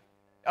them,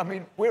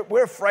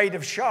 we're afraid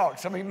of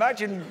sharks. I mean,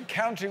 imagine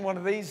encountering one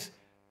of these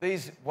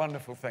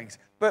wonderful things.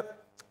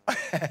 But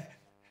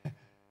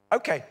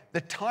okay,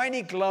 the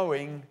tiny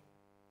glowing,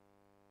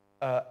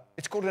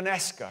 it's called an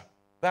esker.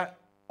 That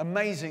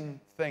amazing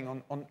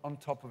thing on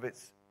top of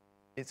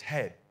its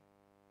head.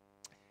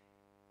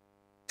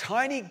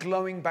 Tiny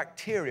glowing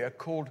bacteria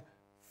called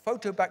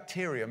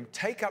photobacterium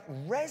take up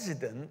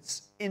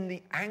residence in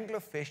the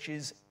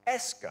anglerfish's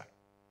esker,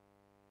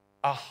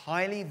 a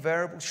highly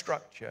variable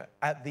structure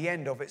at the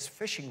end of its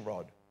fishing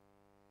rod.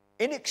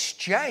 In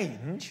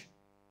exchange,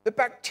 the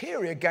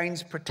bacteria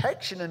gains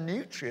protection and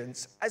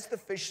nutrients as the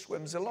fish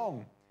swims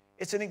along.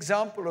 It's an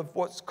example of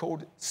what's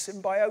called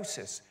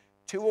symbiosis,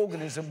 two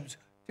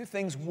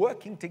things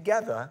working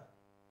together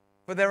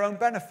for their own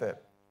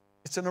benefit.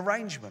 It's an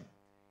arrangement.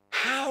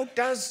 How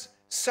does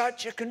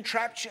such a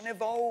contraption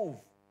evolve?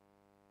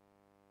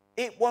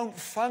 It won't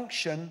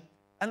function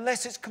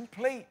unless it's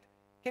complete.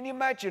 Can you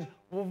imagine?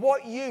 Well,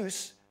 what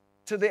use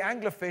to the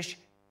anglerfish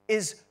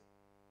is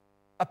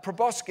a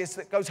proboscis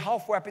that goes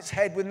halfway up its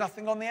head with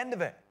nothing on the end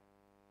of it?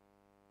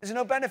 There's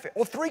no benefit.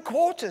 Or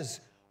 3/4,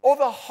 or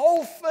the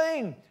whole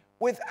thing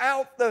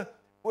without the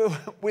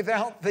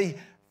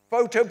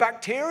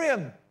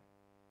photobacterium.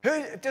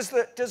 Who does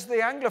the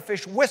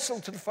anglerfish whistle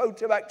to the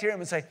photobacterium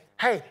and say,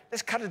 hey,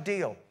 let's cut a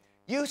deal.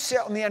 You sit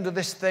on the end of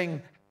this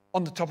thing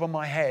on the top of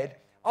my head.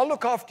 I'll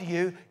look after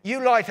you.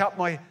 You light up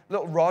my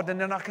little rod,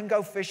 and then I can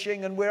go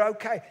fishing, and we're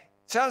okay.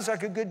 Sounds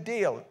like a good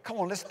deal. Come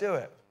on, let's do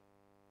it.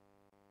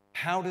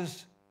 How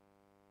does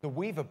the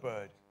weaver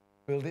bird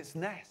build its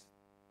nest?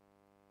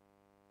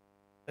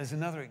 There's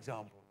another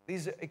example.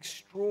 These are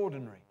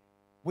extraordinary.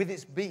 With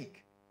its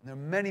beak, and there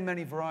are many,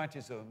 many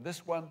varieties of them.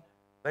 This one,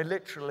 they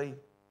literally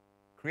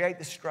create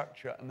the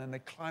structure, and then they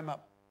climb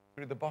up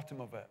through the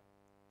bottom of it.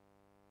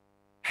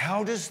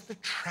 How does the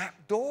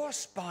trapdoor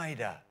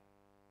spider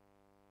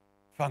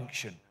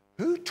function?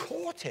 Who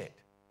taught it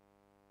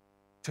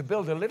to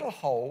build a little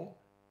hole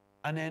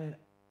and then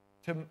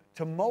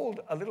to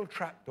mold a little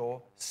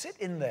trapdoor, sit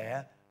in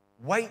there,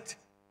 wait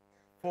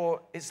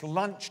for its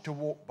lunch to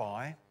walk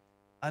by,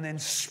 and then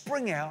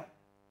spring out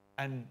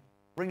and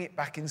bring it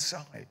back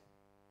inside?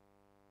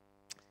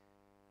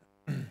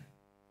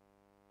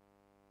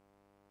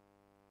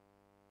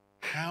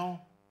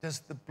 How does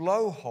the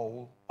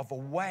blowhole of a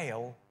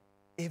whale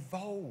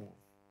evolve?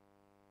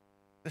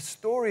 The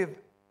story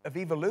of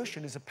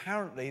evolution is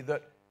apparently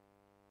that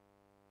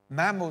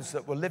mammals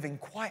that were living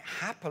quite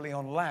happily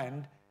on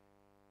land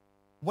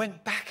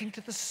went back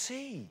into the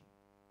sea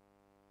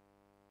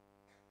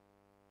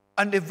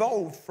and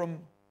evolved from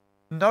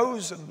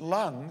nose and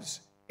lungs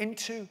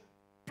into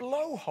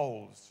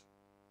blowholes,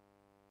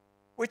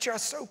 which are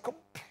so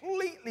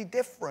completely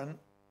different.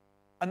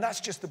 And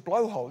that's just the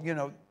blowhole, you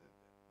know,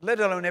 let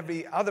alone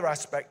every other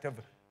aspect of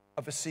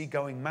a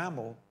seagoing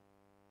mammal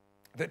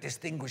that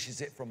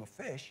distinguishes it from a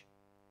fish.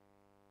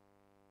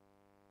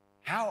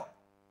 How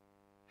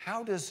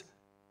does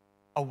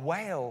a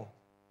whale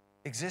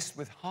exist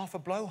with half a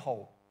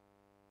blowhole?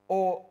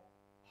 Or,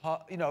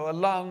 you know, a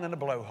lung and a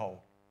blowhole?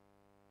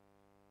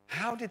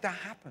 How did that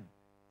happen?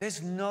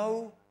 There's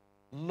no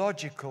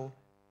logical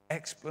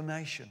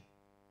explanation.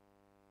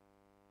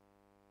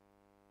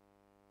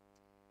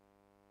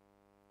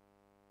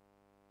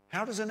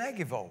 How does an egg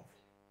evolve?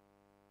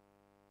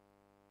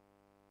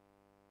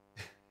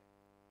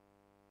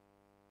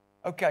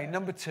 Okay,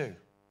 number 2.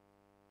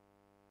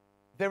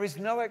 There is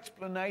no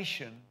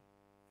explanation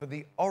for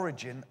the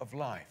origin of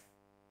life.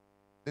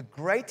 The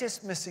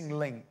greatest missing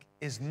link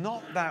is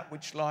not that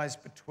which lies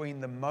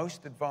between the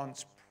most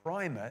advanced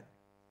primate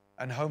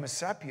and Homo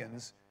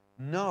sapiens.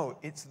 No,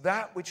 it's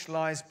that which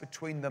lies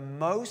between the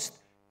most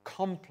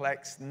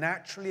complex,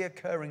 naturally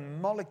occurring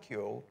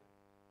molecule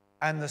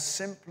and the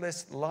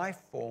simplest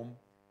life form,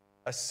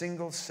 a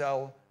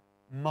single-cell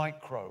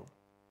microbe.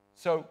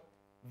 So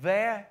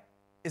there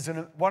is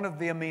one of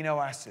the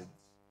amino acids,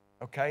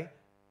 okay?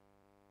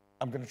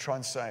 I'm going to try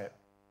and say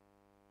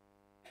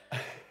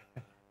it.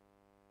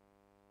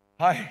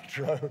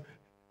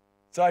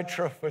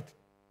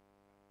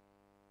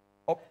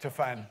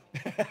 Hydroxytryptophan.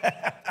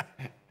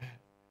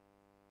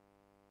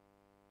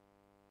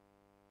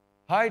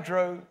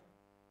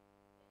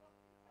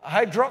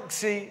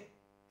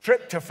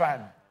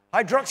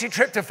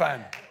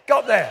 Hydroxytryptophan.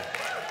 Got there.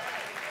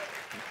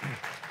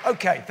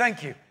 Okay,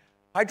 thank you.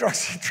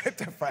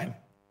 Hydroxytryptophan.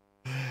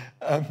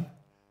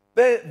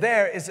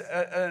 There is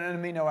an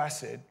amino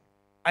acid,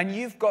 and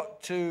you've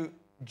got to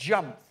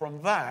jump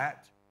from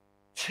that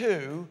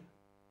to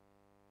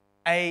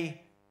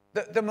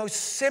the most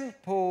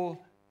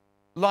simple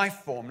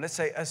life form. Let's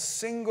say a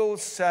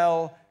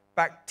single-cell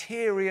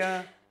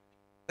bacteria,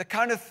 the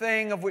kind of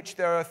thing of which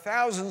there are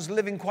thousands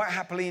living quite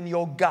happily in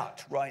your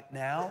gut right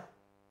now,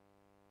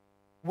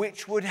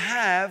 which would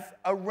have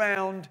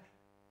around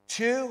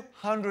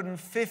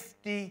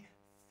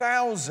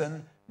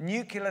 250,000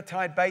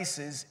 nucleotide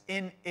bases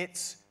in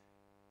its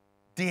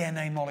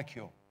DNA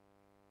molecule.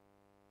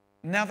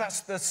 Now that's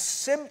the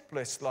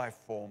simplest life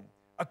form.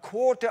 A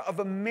quarter of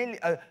a million,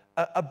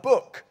 a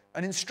book,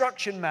 an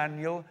instruction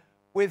manual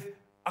with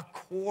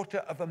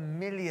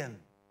 250,000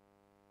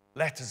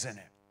 letters in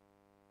it.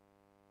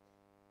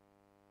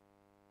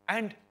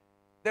 And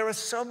there are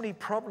so many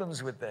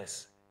problems with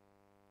this.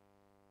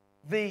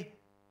 The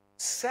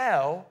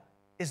cell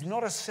is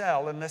not a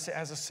cell unless it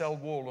has a cell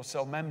wall or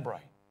cell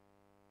membrane.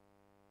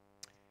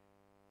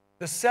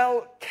 The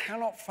cell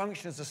cannot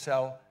function as a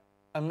cell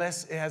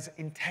unless it has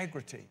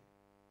integrity.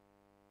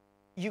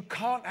 You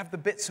can't have the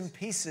bits and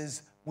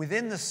pieces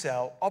within the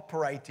cell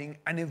operating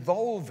and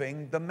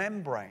evolving the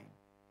membrane.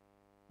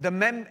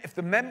 If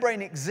the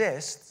membrane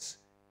exists,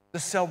 the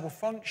cell will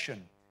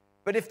function.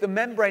 But if the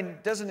membrane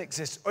doesn't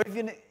exist, or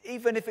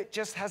even if it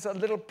just has a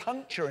little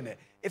puncture in it,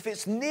 if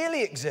it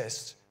nearly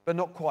exists, but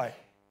not quite,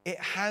 it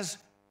has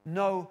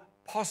no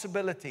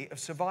possibility of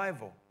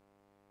survival.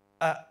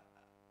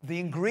 The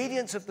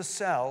ingredients of the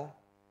cell,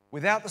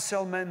 without the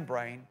cell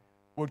membrane,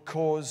 would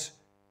cause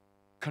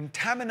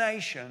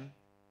contamination,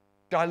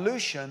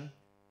 dilution,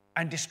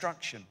 and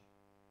destruction.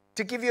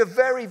 To give you a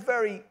very,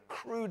 very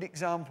crude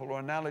example or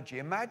analogy,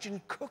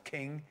 imagine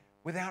cooking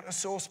without a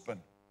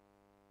saucepan.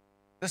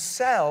 The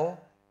cell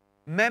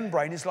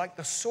membrane is like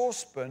the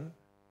saucepan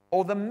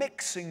or the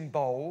mixing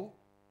bowl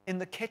in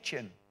the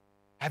kitchen.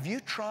 Have you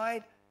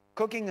tried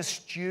cooking a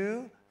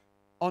stew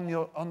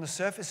on the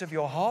surface of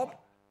your hob?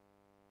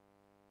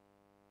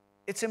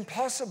 It's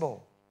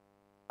impossible.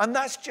 And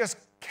that's just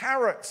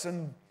carrots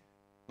and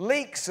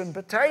leeks and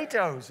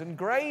potatoes and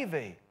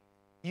gravy.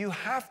 You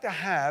have to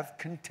have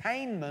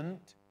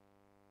containment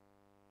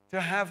to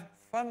have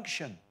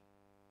function.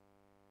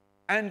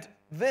 And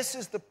this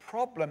is the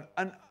problem.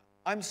 And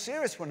I'm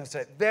serious when I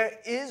say it. There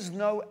is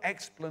no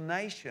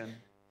explanation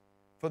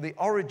for the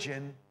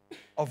origin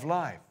of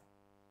life.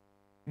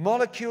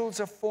 Molecules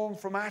are formed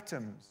from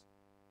atoms.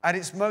 At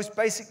its most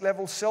basic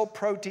level, cell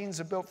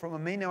proteins are built from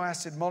amino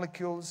acid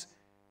molecules,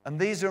 and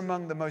these are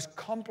among the most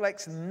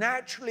complex,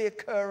 naturally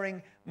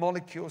occurring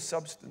molecule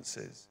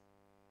substances.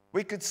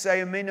 We could say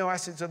amino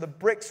acids are the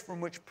bricks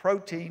from which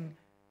protein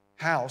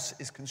house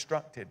is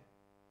constructed.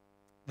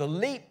 The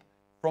leap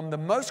from the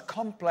most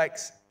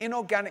complex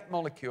inorganic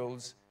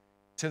molecules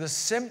to the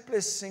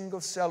simplest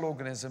single-cell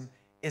organism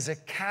is a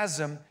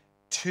chasm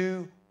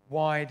too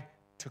wide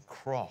to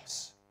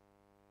cross.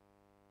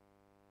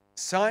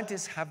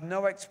 Scientists have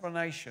no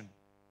explanation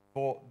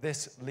for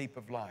this leap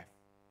of life.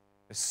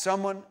 As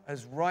someone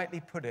has rightly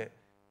put it,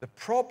 the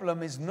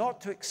problem is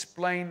not to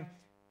explain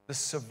the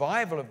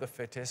survival of the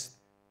fittest,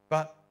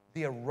 but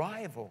the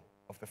arrival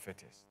of the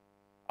fittest.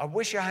 I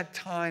wish I had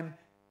time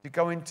to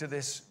go into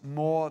this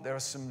more. There are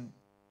some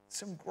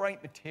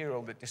great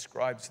material that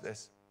describes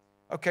this.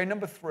 Okay,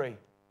 number 3,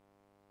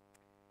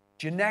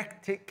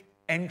 genetic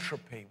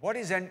entropy. What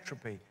is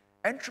entropy?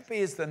 Entropy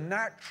is the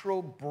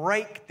natural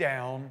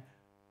breakdown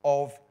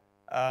of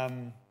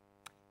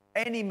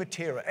any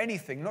material,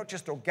 anything, not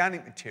just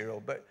organic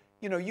material, but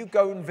you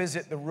go and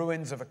visit the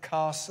ruins of a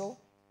castle.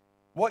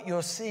 What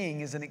you're seeing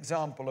is an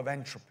example of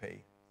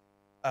entropy.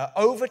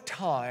 Over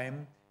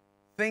time,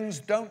 things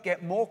don't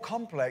get more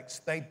complex,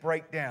 they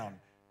break down.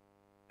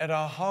 At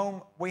our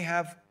home, we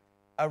have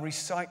a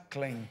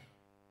recycling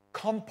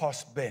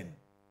compost bin.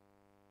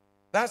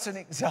 That's an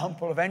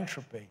example of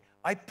entropy.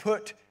 I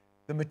put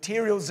the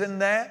materials in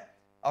there.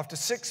 After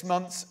 6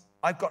 months,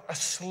 I've got a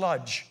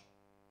sludge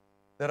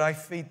that I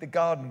feed the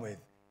garden with.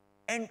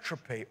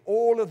 Entropy,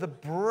 all of the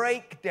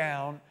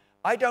breakdown.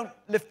 I don't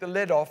lift the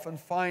lid off and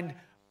find,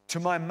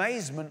 to my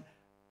amazement,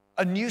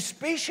 a new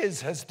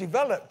species has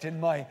developed in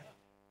my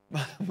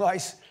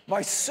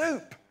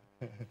soup.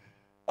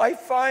 I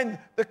find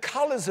the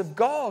colors have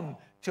gone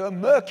to a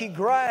murky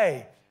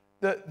gray.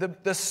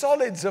 The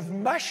solids have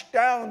mashed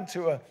down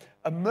to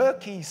a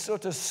murky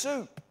sort of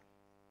soup.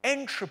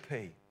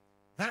 Entropy,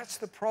 that's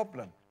the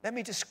problem. Let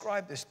me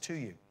describe this to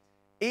you.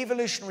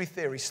 Evolutionary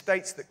theory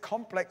states that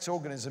complex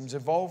organisms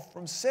evolved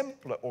from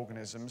simpler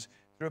organisms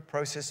through a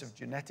process of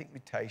genetic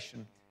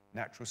mutation,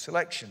 natural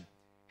selection.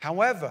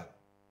 However,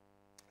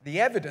 the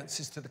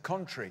evidence is to the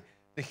contrary.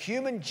 The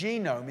human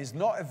genome is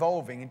not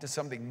evolving into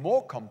something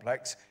more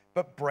complex,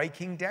 but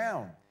breaking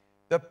down.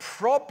 The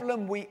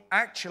problem we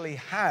actually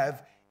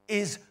have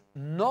is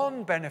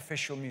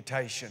non-beneficial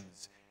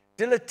mutations,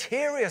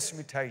 deleterious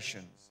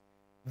mutations.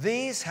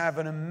 These have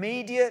an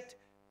immediate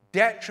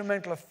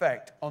detrimental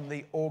effect on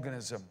the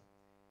organism.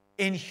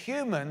 In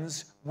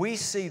humans, we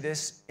see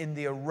this in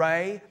the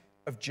array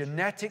of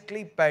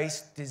genetically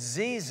based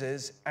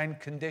diseases and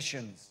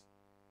conditions.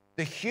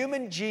 The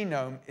human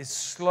genome is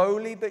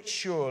slowly but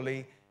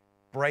surely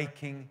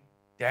breaking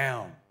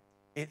down.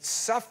 It's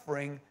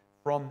suffering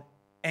from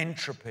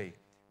entropy.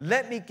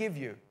 Let me give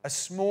you a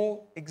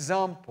small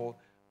example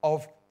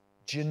of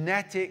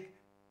genetic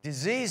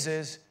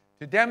diseases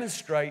to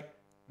demonstrate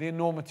the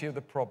enormity of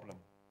the problem.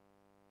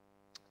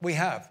 We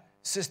have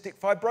cystic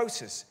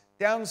fibrosis,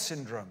 Down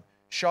syndrome,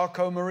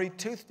 Charcot-Marie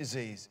tooth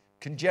disease,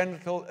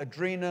 congenital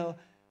adrenal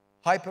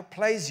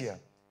hyperplasia,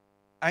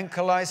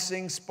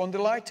 ankylosing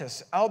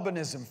spondylitis,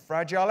 albinism,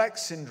 Fragile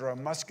X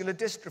syndrome, muscular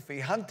dystrophy,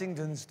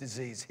 Huntington's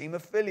disease,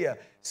 hemophilia,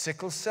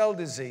 sickle cell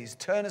disease,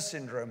 Turner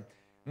syndrome,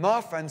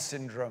 Marfan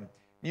syndrome,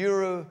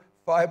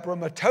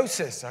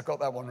 neurofibromatosis. I got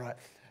that one right.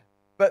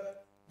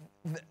 But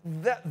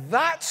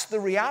that's the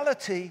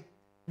reality.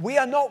 We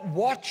are not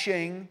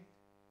watching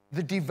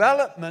the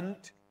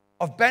development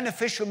of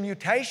beneficial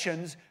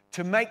mutations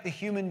to make the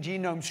human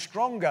genome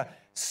stronger.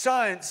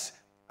 Science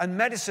and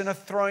medicine are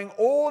throwing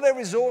all their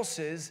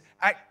resources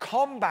at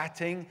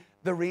combating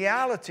the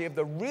reality of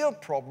the real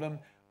problem,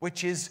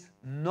 which is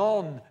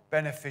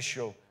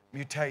non-beneficial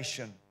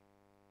mutation.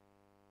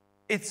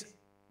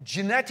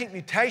 Genetic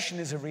mutation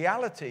is a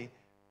reality,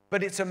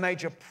 but it's a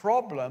major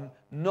problem,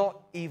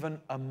 not even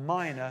a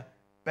minor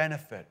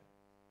benefit.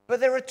 But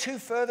there are 2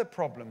 further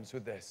problems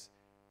with this.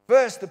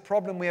 First, the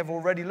problem we have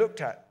already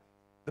looked at.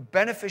 The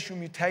beneficial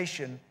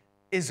mutation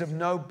is of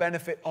no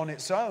benefit on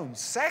its own.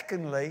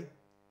 Secondly,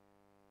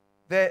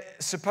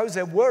 suppose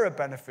there were a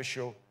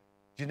beneficial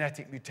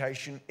genetic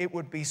mutation, it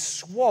would be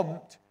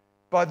swamped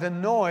by the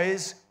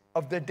noise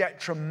of the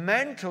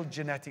detrimental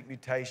genetic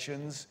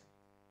mutations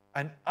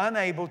and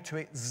unable to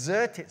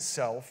exert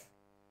itself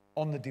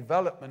on the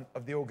development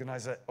of the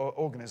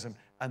organism,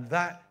 and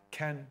that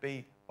can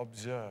be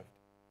observed.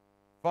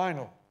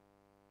 Final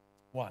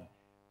one.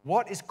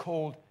 What is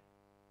called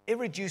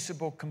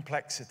irreducible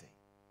complexity?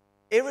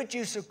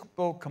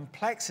 irreducible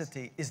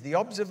complexity is the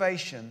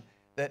observation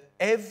that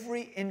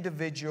every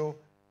individual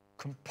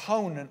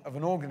component of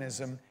an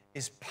organism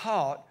is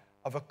part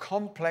of a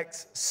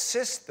complex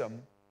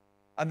system,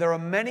 and there are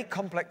many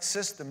complex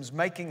systems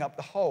making up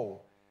the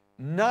whole.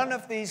 None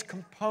of these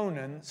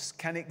components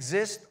can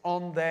exist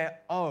on their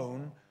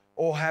own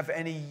or have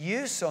any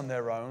use on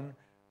their own,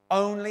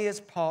 only as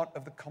part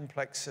of the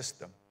complex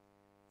system.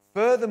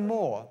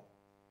 Furthermore,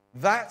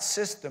 that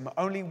system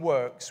only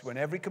works when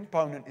every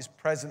component is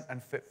present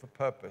and fit for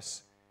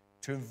purpose.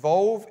 To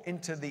evolve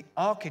into the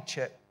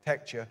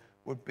architecture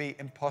would be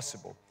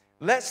impossible.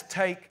 Let's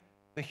take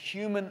the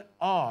human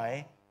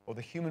eye or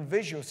the human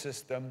visual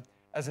system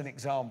as an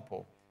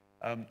example.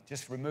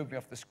 Just remove me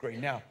off the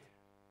screen. Now,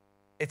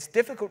 it's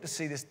difficult to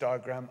see this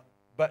diagram,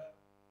 but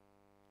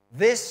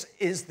this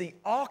is the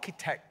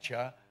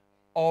architecture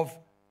of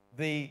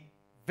the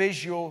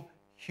visual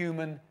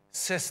human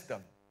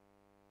system.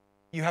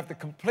 You have the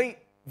complete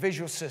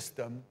visual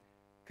system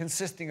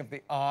consisting of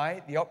the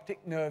eye, the optic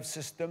nerve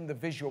system, the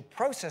visual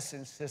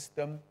processing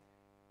system,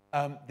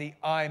 the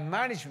eye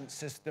management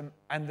system,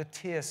 and the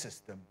tear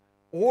system.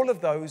 All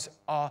of those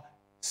are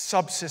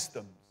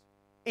subsystems.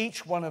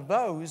 Each one of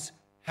those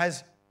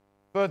has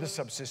further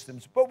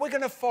subsystems, but we're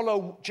going to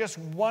follow just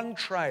one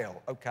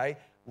trail, okay,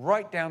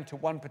 right down to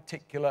one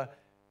particular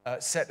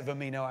set of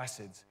amino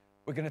acids.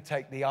 We're going to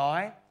take the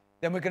eye,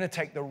 then we're going to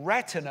take the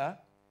retina.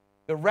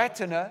 The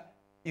retina,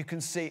 you can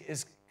see,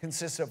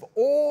 consists of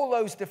all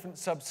those different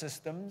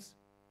subsystems,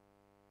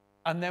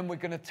 and then we're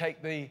going to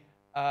take the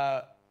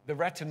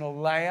retinal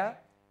layer,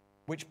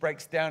 which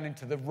breaks down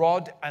into the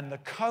rod and the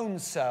cone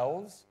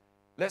cells.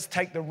 Let's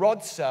take the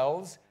rod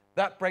cells.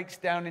 That breaks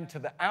down into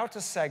the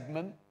outer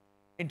segment,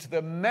 into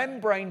the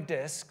membrane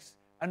discs,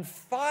 and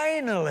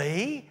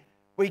finally,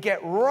 we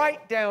get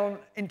right down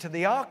into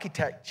the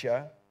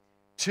architecture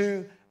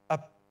to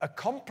a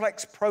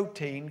complex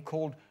protein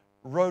called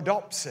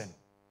rhodopsin.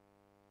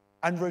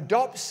 And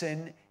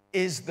rhodopsin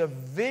is the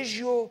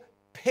visual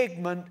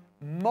pigment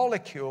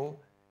molecule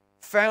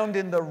found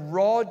in the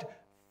rod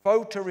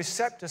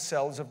photoreceptor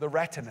cells of the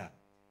retina.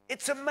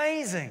 It's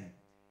amazing.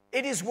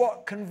 It is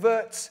what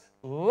converts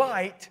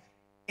light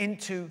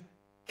into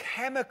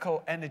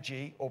chemical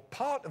energy, or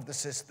part of the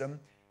system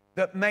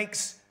that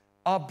makes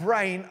our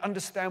brain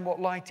understand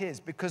what light is,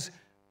 because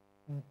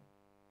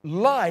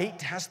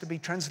light has to be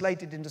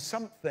translated into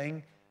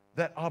something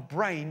that our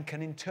brain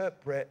can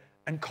interpret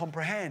and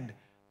comprehend.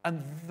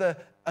 And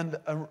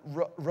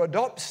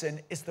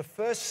rhodopsin is the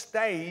first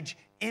stage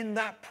in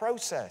that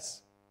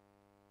process.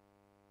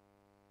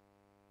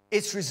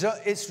 It's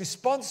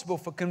responsible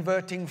for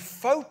converting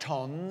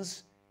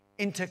photons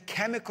into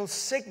chemical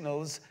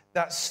signals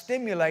that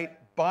stimulate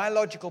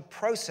biological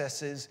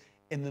processes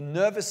in the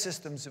nervous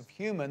systems of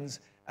humans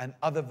and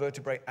other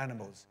vertebrate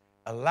animals,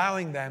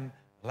 allowing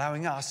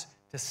us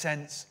to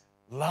sense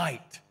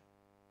light.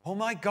 Oh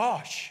my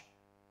gosh.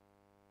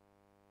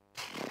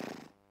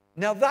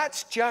 Now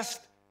that's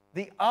just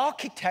the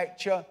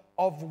architecture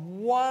of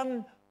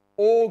one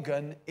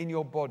organ in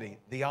your body,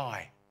 the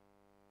eye.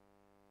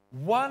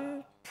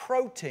 One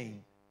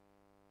protein,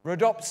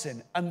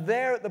 rhodopsin, and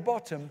there at the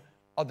bottom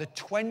are the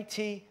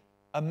 20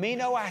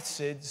 amino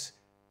acids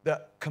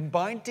that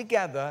combine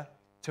together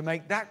to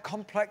make that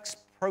complex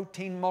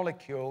protein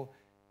molecule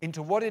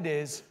into what it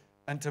is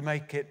and to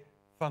make it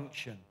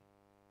function.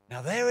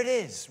 Now there it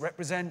is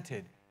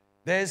represented.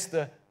 There's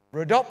the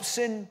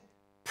rhodopsin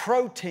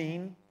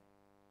protein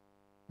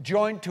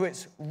joined to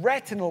its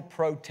retinal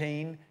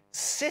protein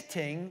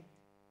sitting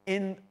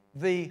in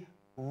the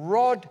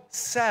rod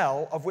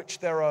cell, of which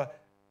there are,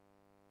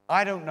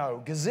 I don't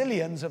know,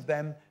 gazillions of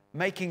them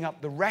making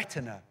up the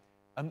retina.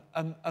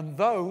 And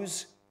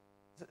those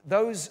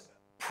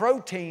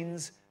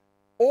proteins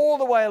all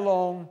the way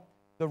along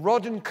the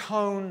rod and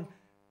cone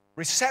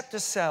receptor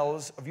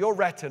cells of your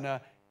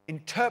retina,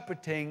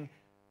 interpreting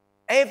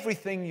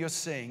everything you're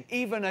seeing.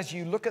 Even as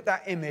you look at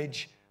that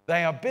image,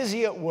 they are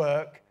busy at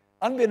work,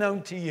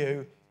 unbeknown to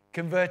you,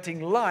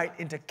 converting light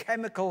into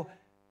chemical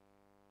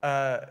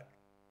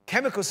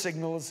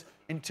signals,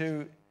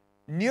 into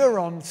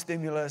neuron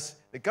stimulus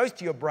that goes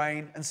to your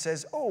brain and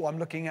says, oh, I'm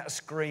looking at a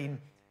screen.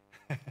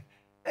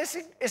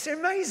 It's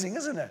amazing,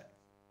 isn't it?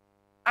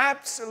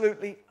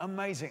 Absolutely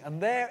amazing. And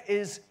there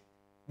is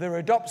the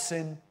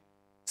rhodopsin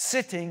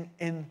sitting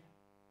in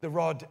the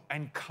rod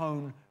and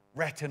cone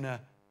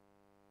retina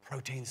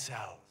protein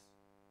cells.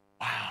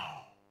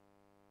 Wow.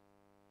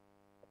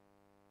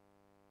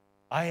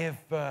 I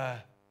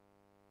have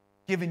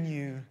given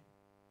you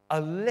a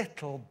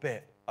little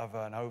bit of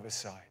an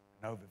oversight,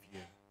 an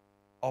overview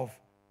of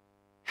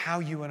how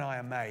you and I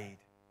are made.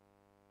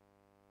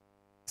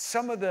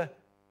 Some of the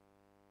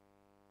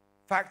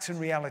facts and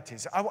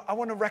realities I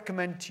want to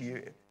recommend to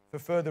you for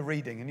further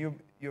reading, and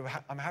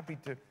I'm happy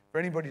for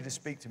anybody to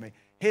speak to me.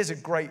 Here's a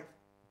great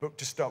book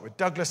to start with.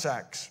 Douglas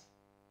Axe,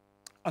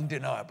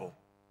 Undeniable.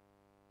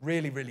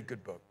 Really, really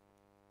good book.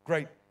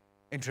 Great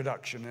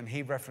introduction, and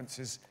he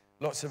references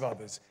lots of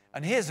others.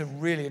 And here's a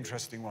really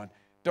interesting one.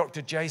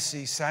 Dr.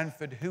 J.C.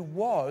 Sanford, who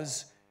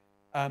was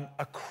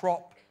a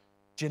crop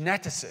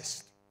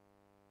geneticist.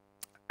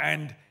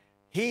 And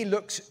he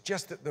looks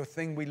just at the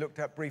thing we looked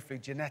at briefly,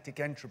 genetic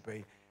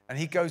entropy, and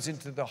he goes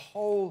into the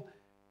whole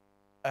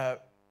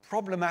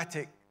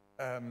problematic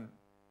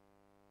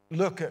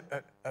look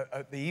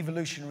at the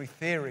evolutionary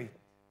theory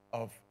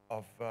of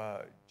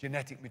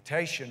genetic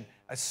mutation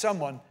as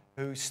someone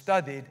who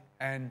studied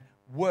and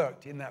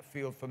worked in that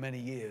field for many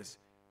years.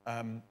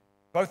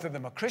 Both of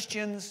them are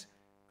Christians,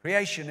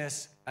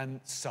 creationists, and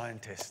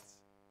scientists.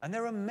 And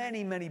there are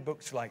many, many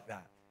books like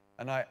that.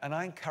 And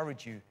I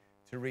encourage you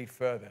to read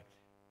further.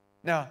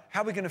 Now,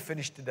 how are we going to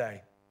finish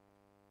today?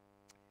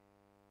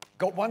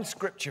 Got one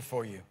scripture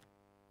for you.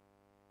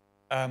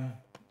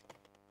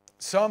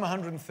 Psalm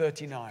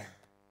 139.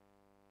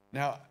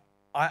 Now,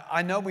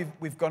 I know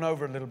we've gone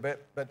over a little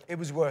bit, but it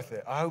was worth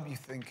it. I hope you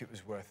think it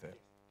was worth it.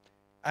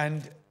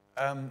 And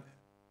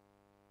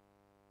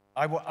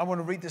I want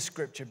to read the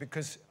scripture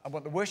because I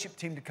want the worship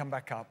team to come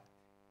back up,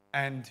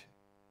 and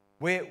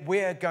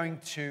we're going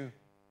to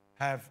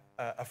have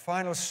a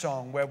final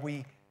song where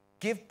we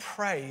give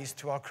praise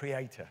to our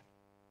Creator.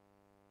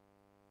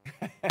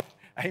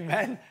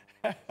 Amen.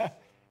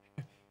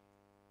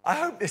 I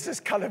hope this has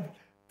kind of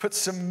put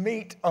some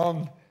meat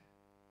on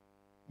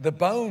the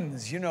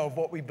bones, of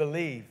what we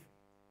believe.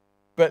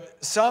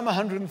 But Psalm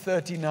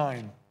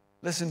 139,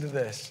 listen to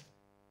this.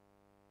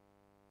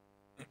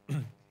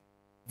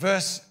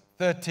 Verse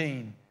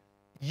 13,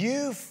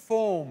 you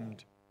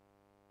formed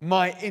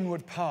my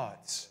inward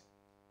parts.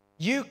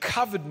 You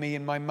covered me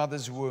in my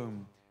mother's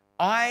womb.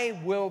 I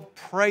will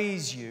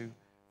praise you,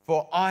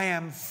 for I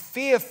am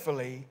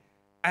fearfully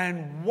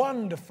and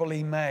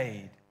wonderfully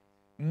made.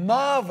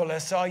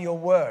 Marvelous are your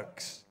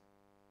works,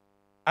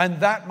 and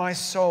that my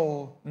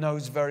soul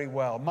knows very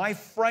well. My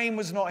frame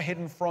was not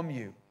hidden from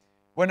you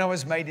when I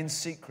was made in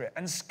secret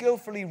and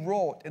skillfully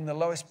wrought in the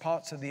lowest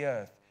parts of the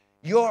earth.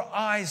 Your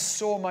eyes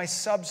saw my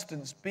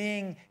substance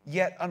being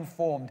yet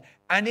unformed,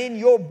 and in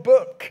your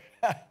book,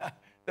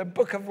 the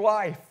book of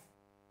life,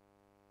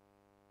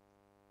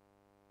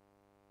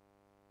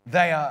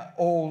 they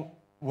all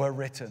were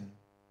written,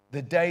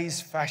 the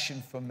days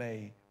fashioned for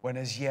me, when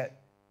as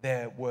yet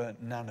there were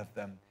none of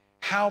them.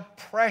 How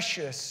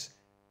precious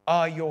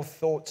are your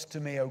thoughts to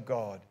me, O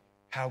God.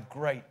 How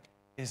great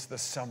is the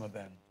sum of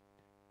them.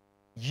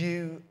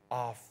 You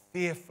are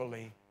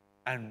fearfully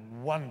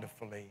and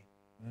wonderfully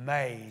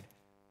made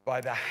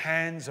by the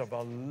hands of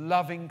a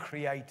loving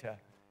Creator.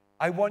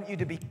 I want you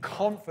to be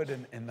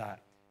confident in that.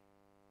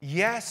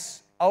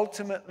 Yes,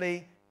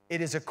 ultimately,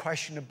 it is a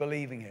question of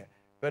believing it.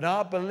 But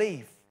our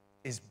belief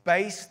is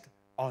based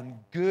on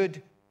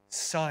good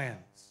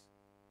science,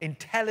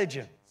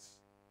 intelligence,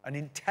 an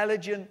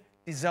intelligent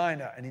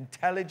designer, an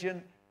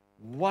intelligent,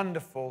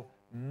 wonderful,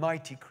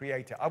 mighty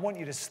Creator. I want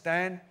you to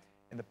stand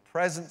in the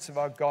presence of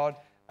our God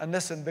and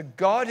listen. The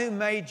God who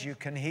made you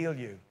can heal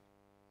you.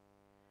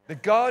 The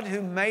God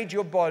who made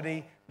your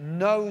body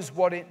knows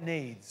what it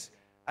needs.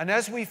 And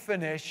as we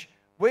finish,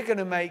 we're going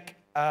to make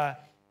an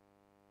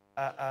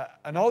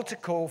altar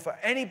call for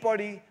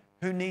anybody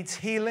who needs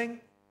healing.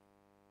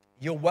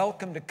 You're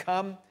welcome to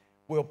come.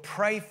 We'll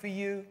pray for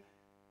you,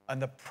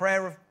 and the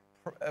prayer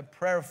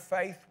of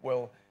faith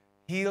will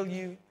heal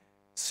you.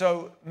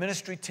 So,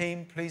 ministry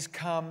team, please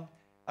come.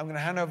 I'm going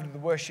to hand over to the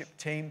worship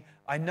team.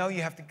 I know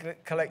you have to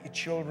collect your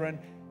children.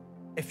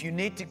 If you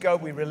need to go,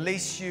 we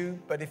release you.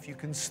 But if you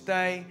can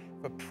stay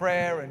for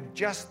prayer and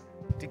just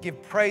to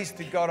give praise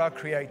to God, our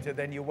Creator,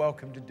 then you're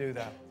welcome to do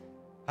that.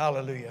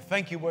 Hallelujah.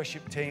 Thank you,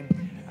 worship team.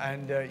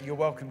 And you're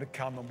welcome to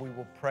come, and we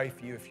will pray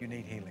for you if you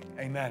need healing.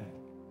 Amen.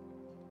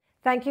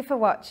 Thank you for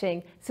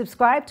watching.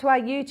 Subscribe to our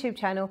YouTube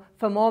channel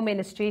for more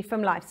ministry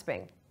from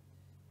LifeSpring.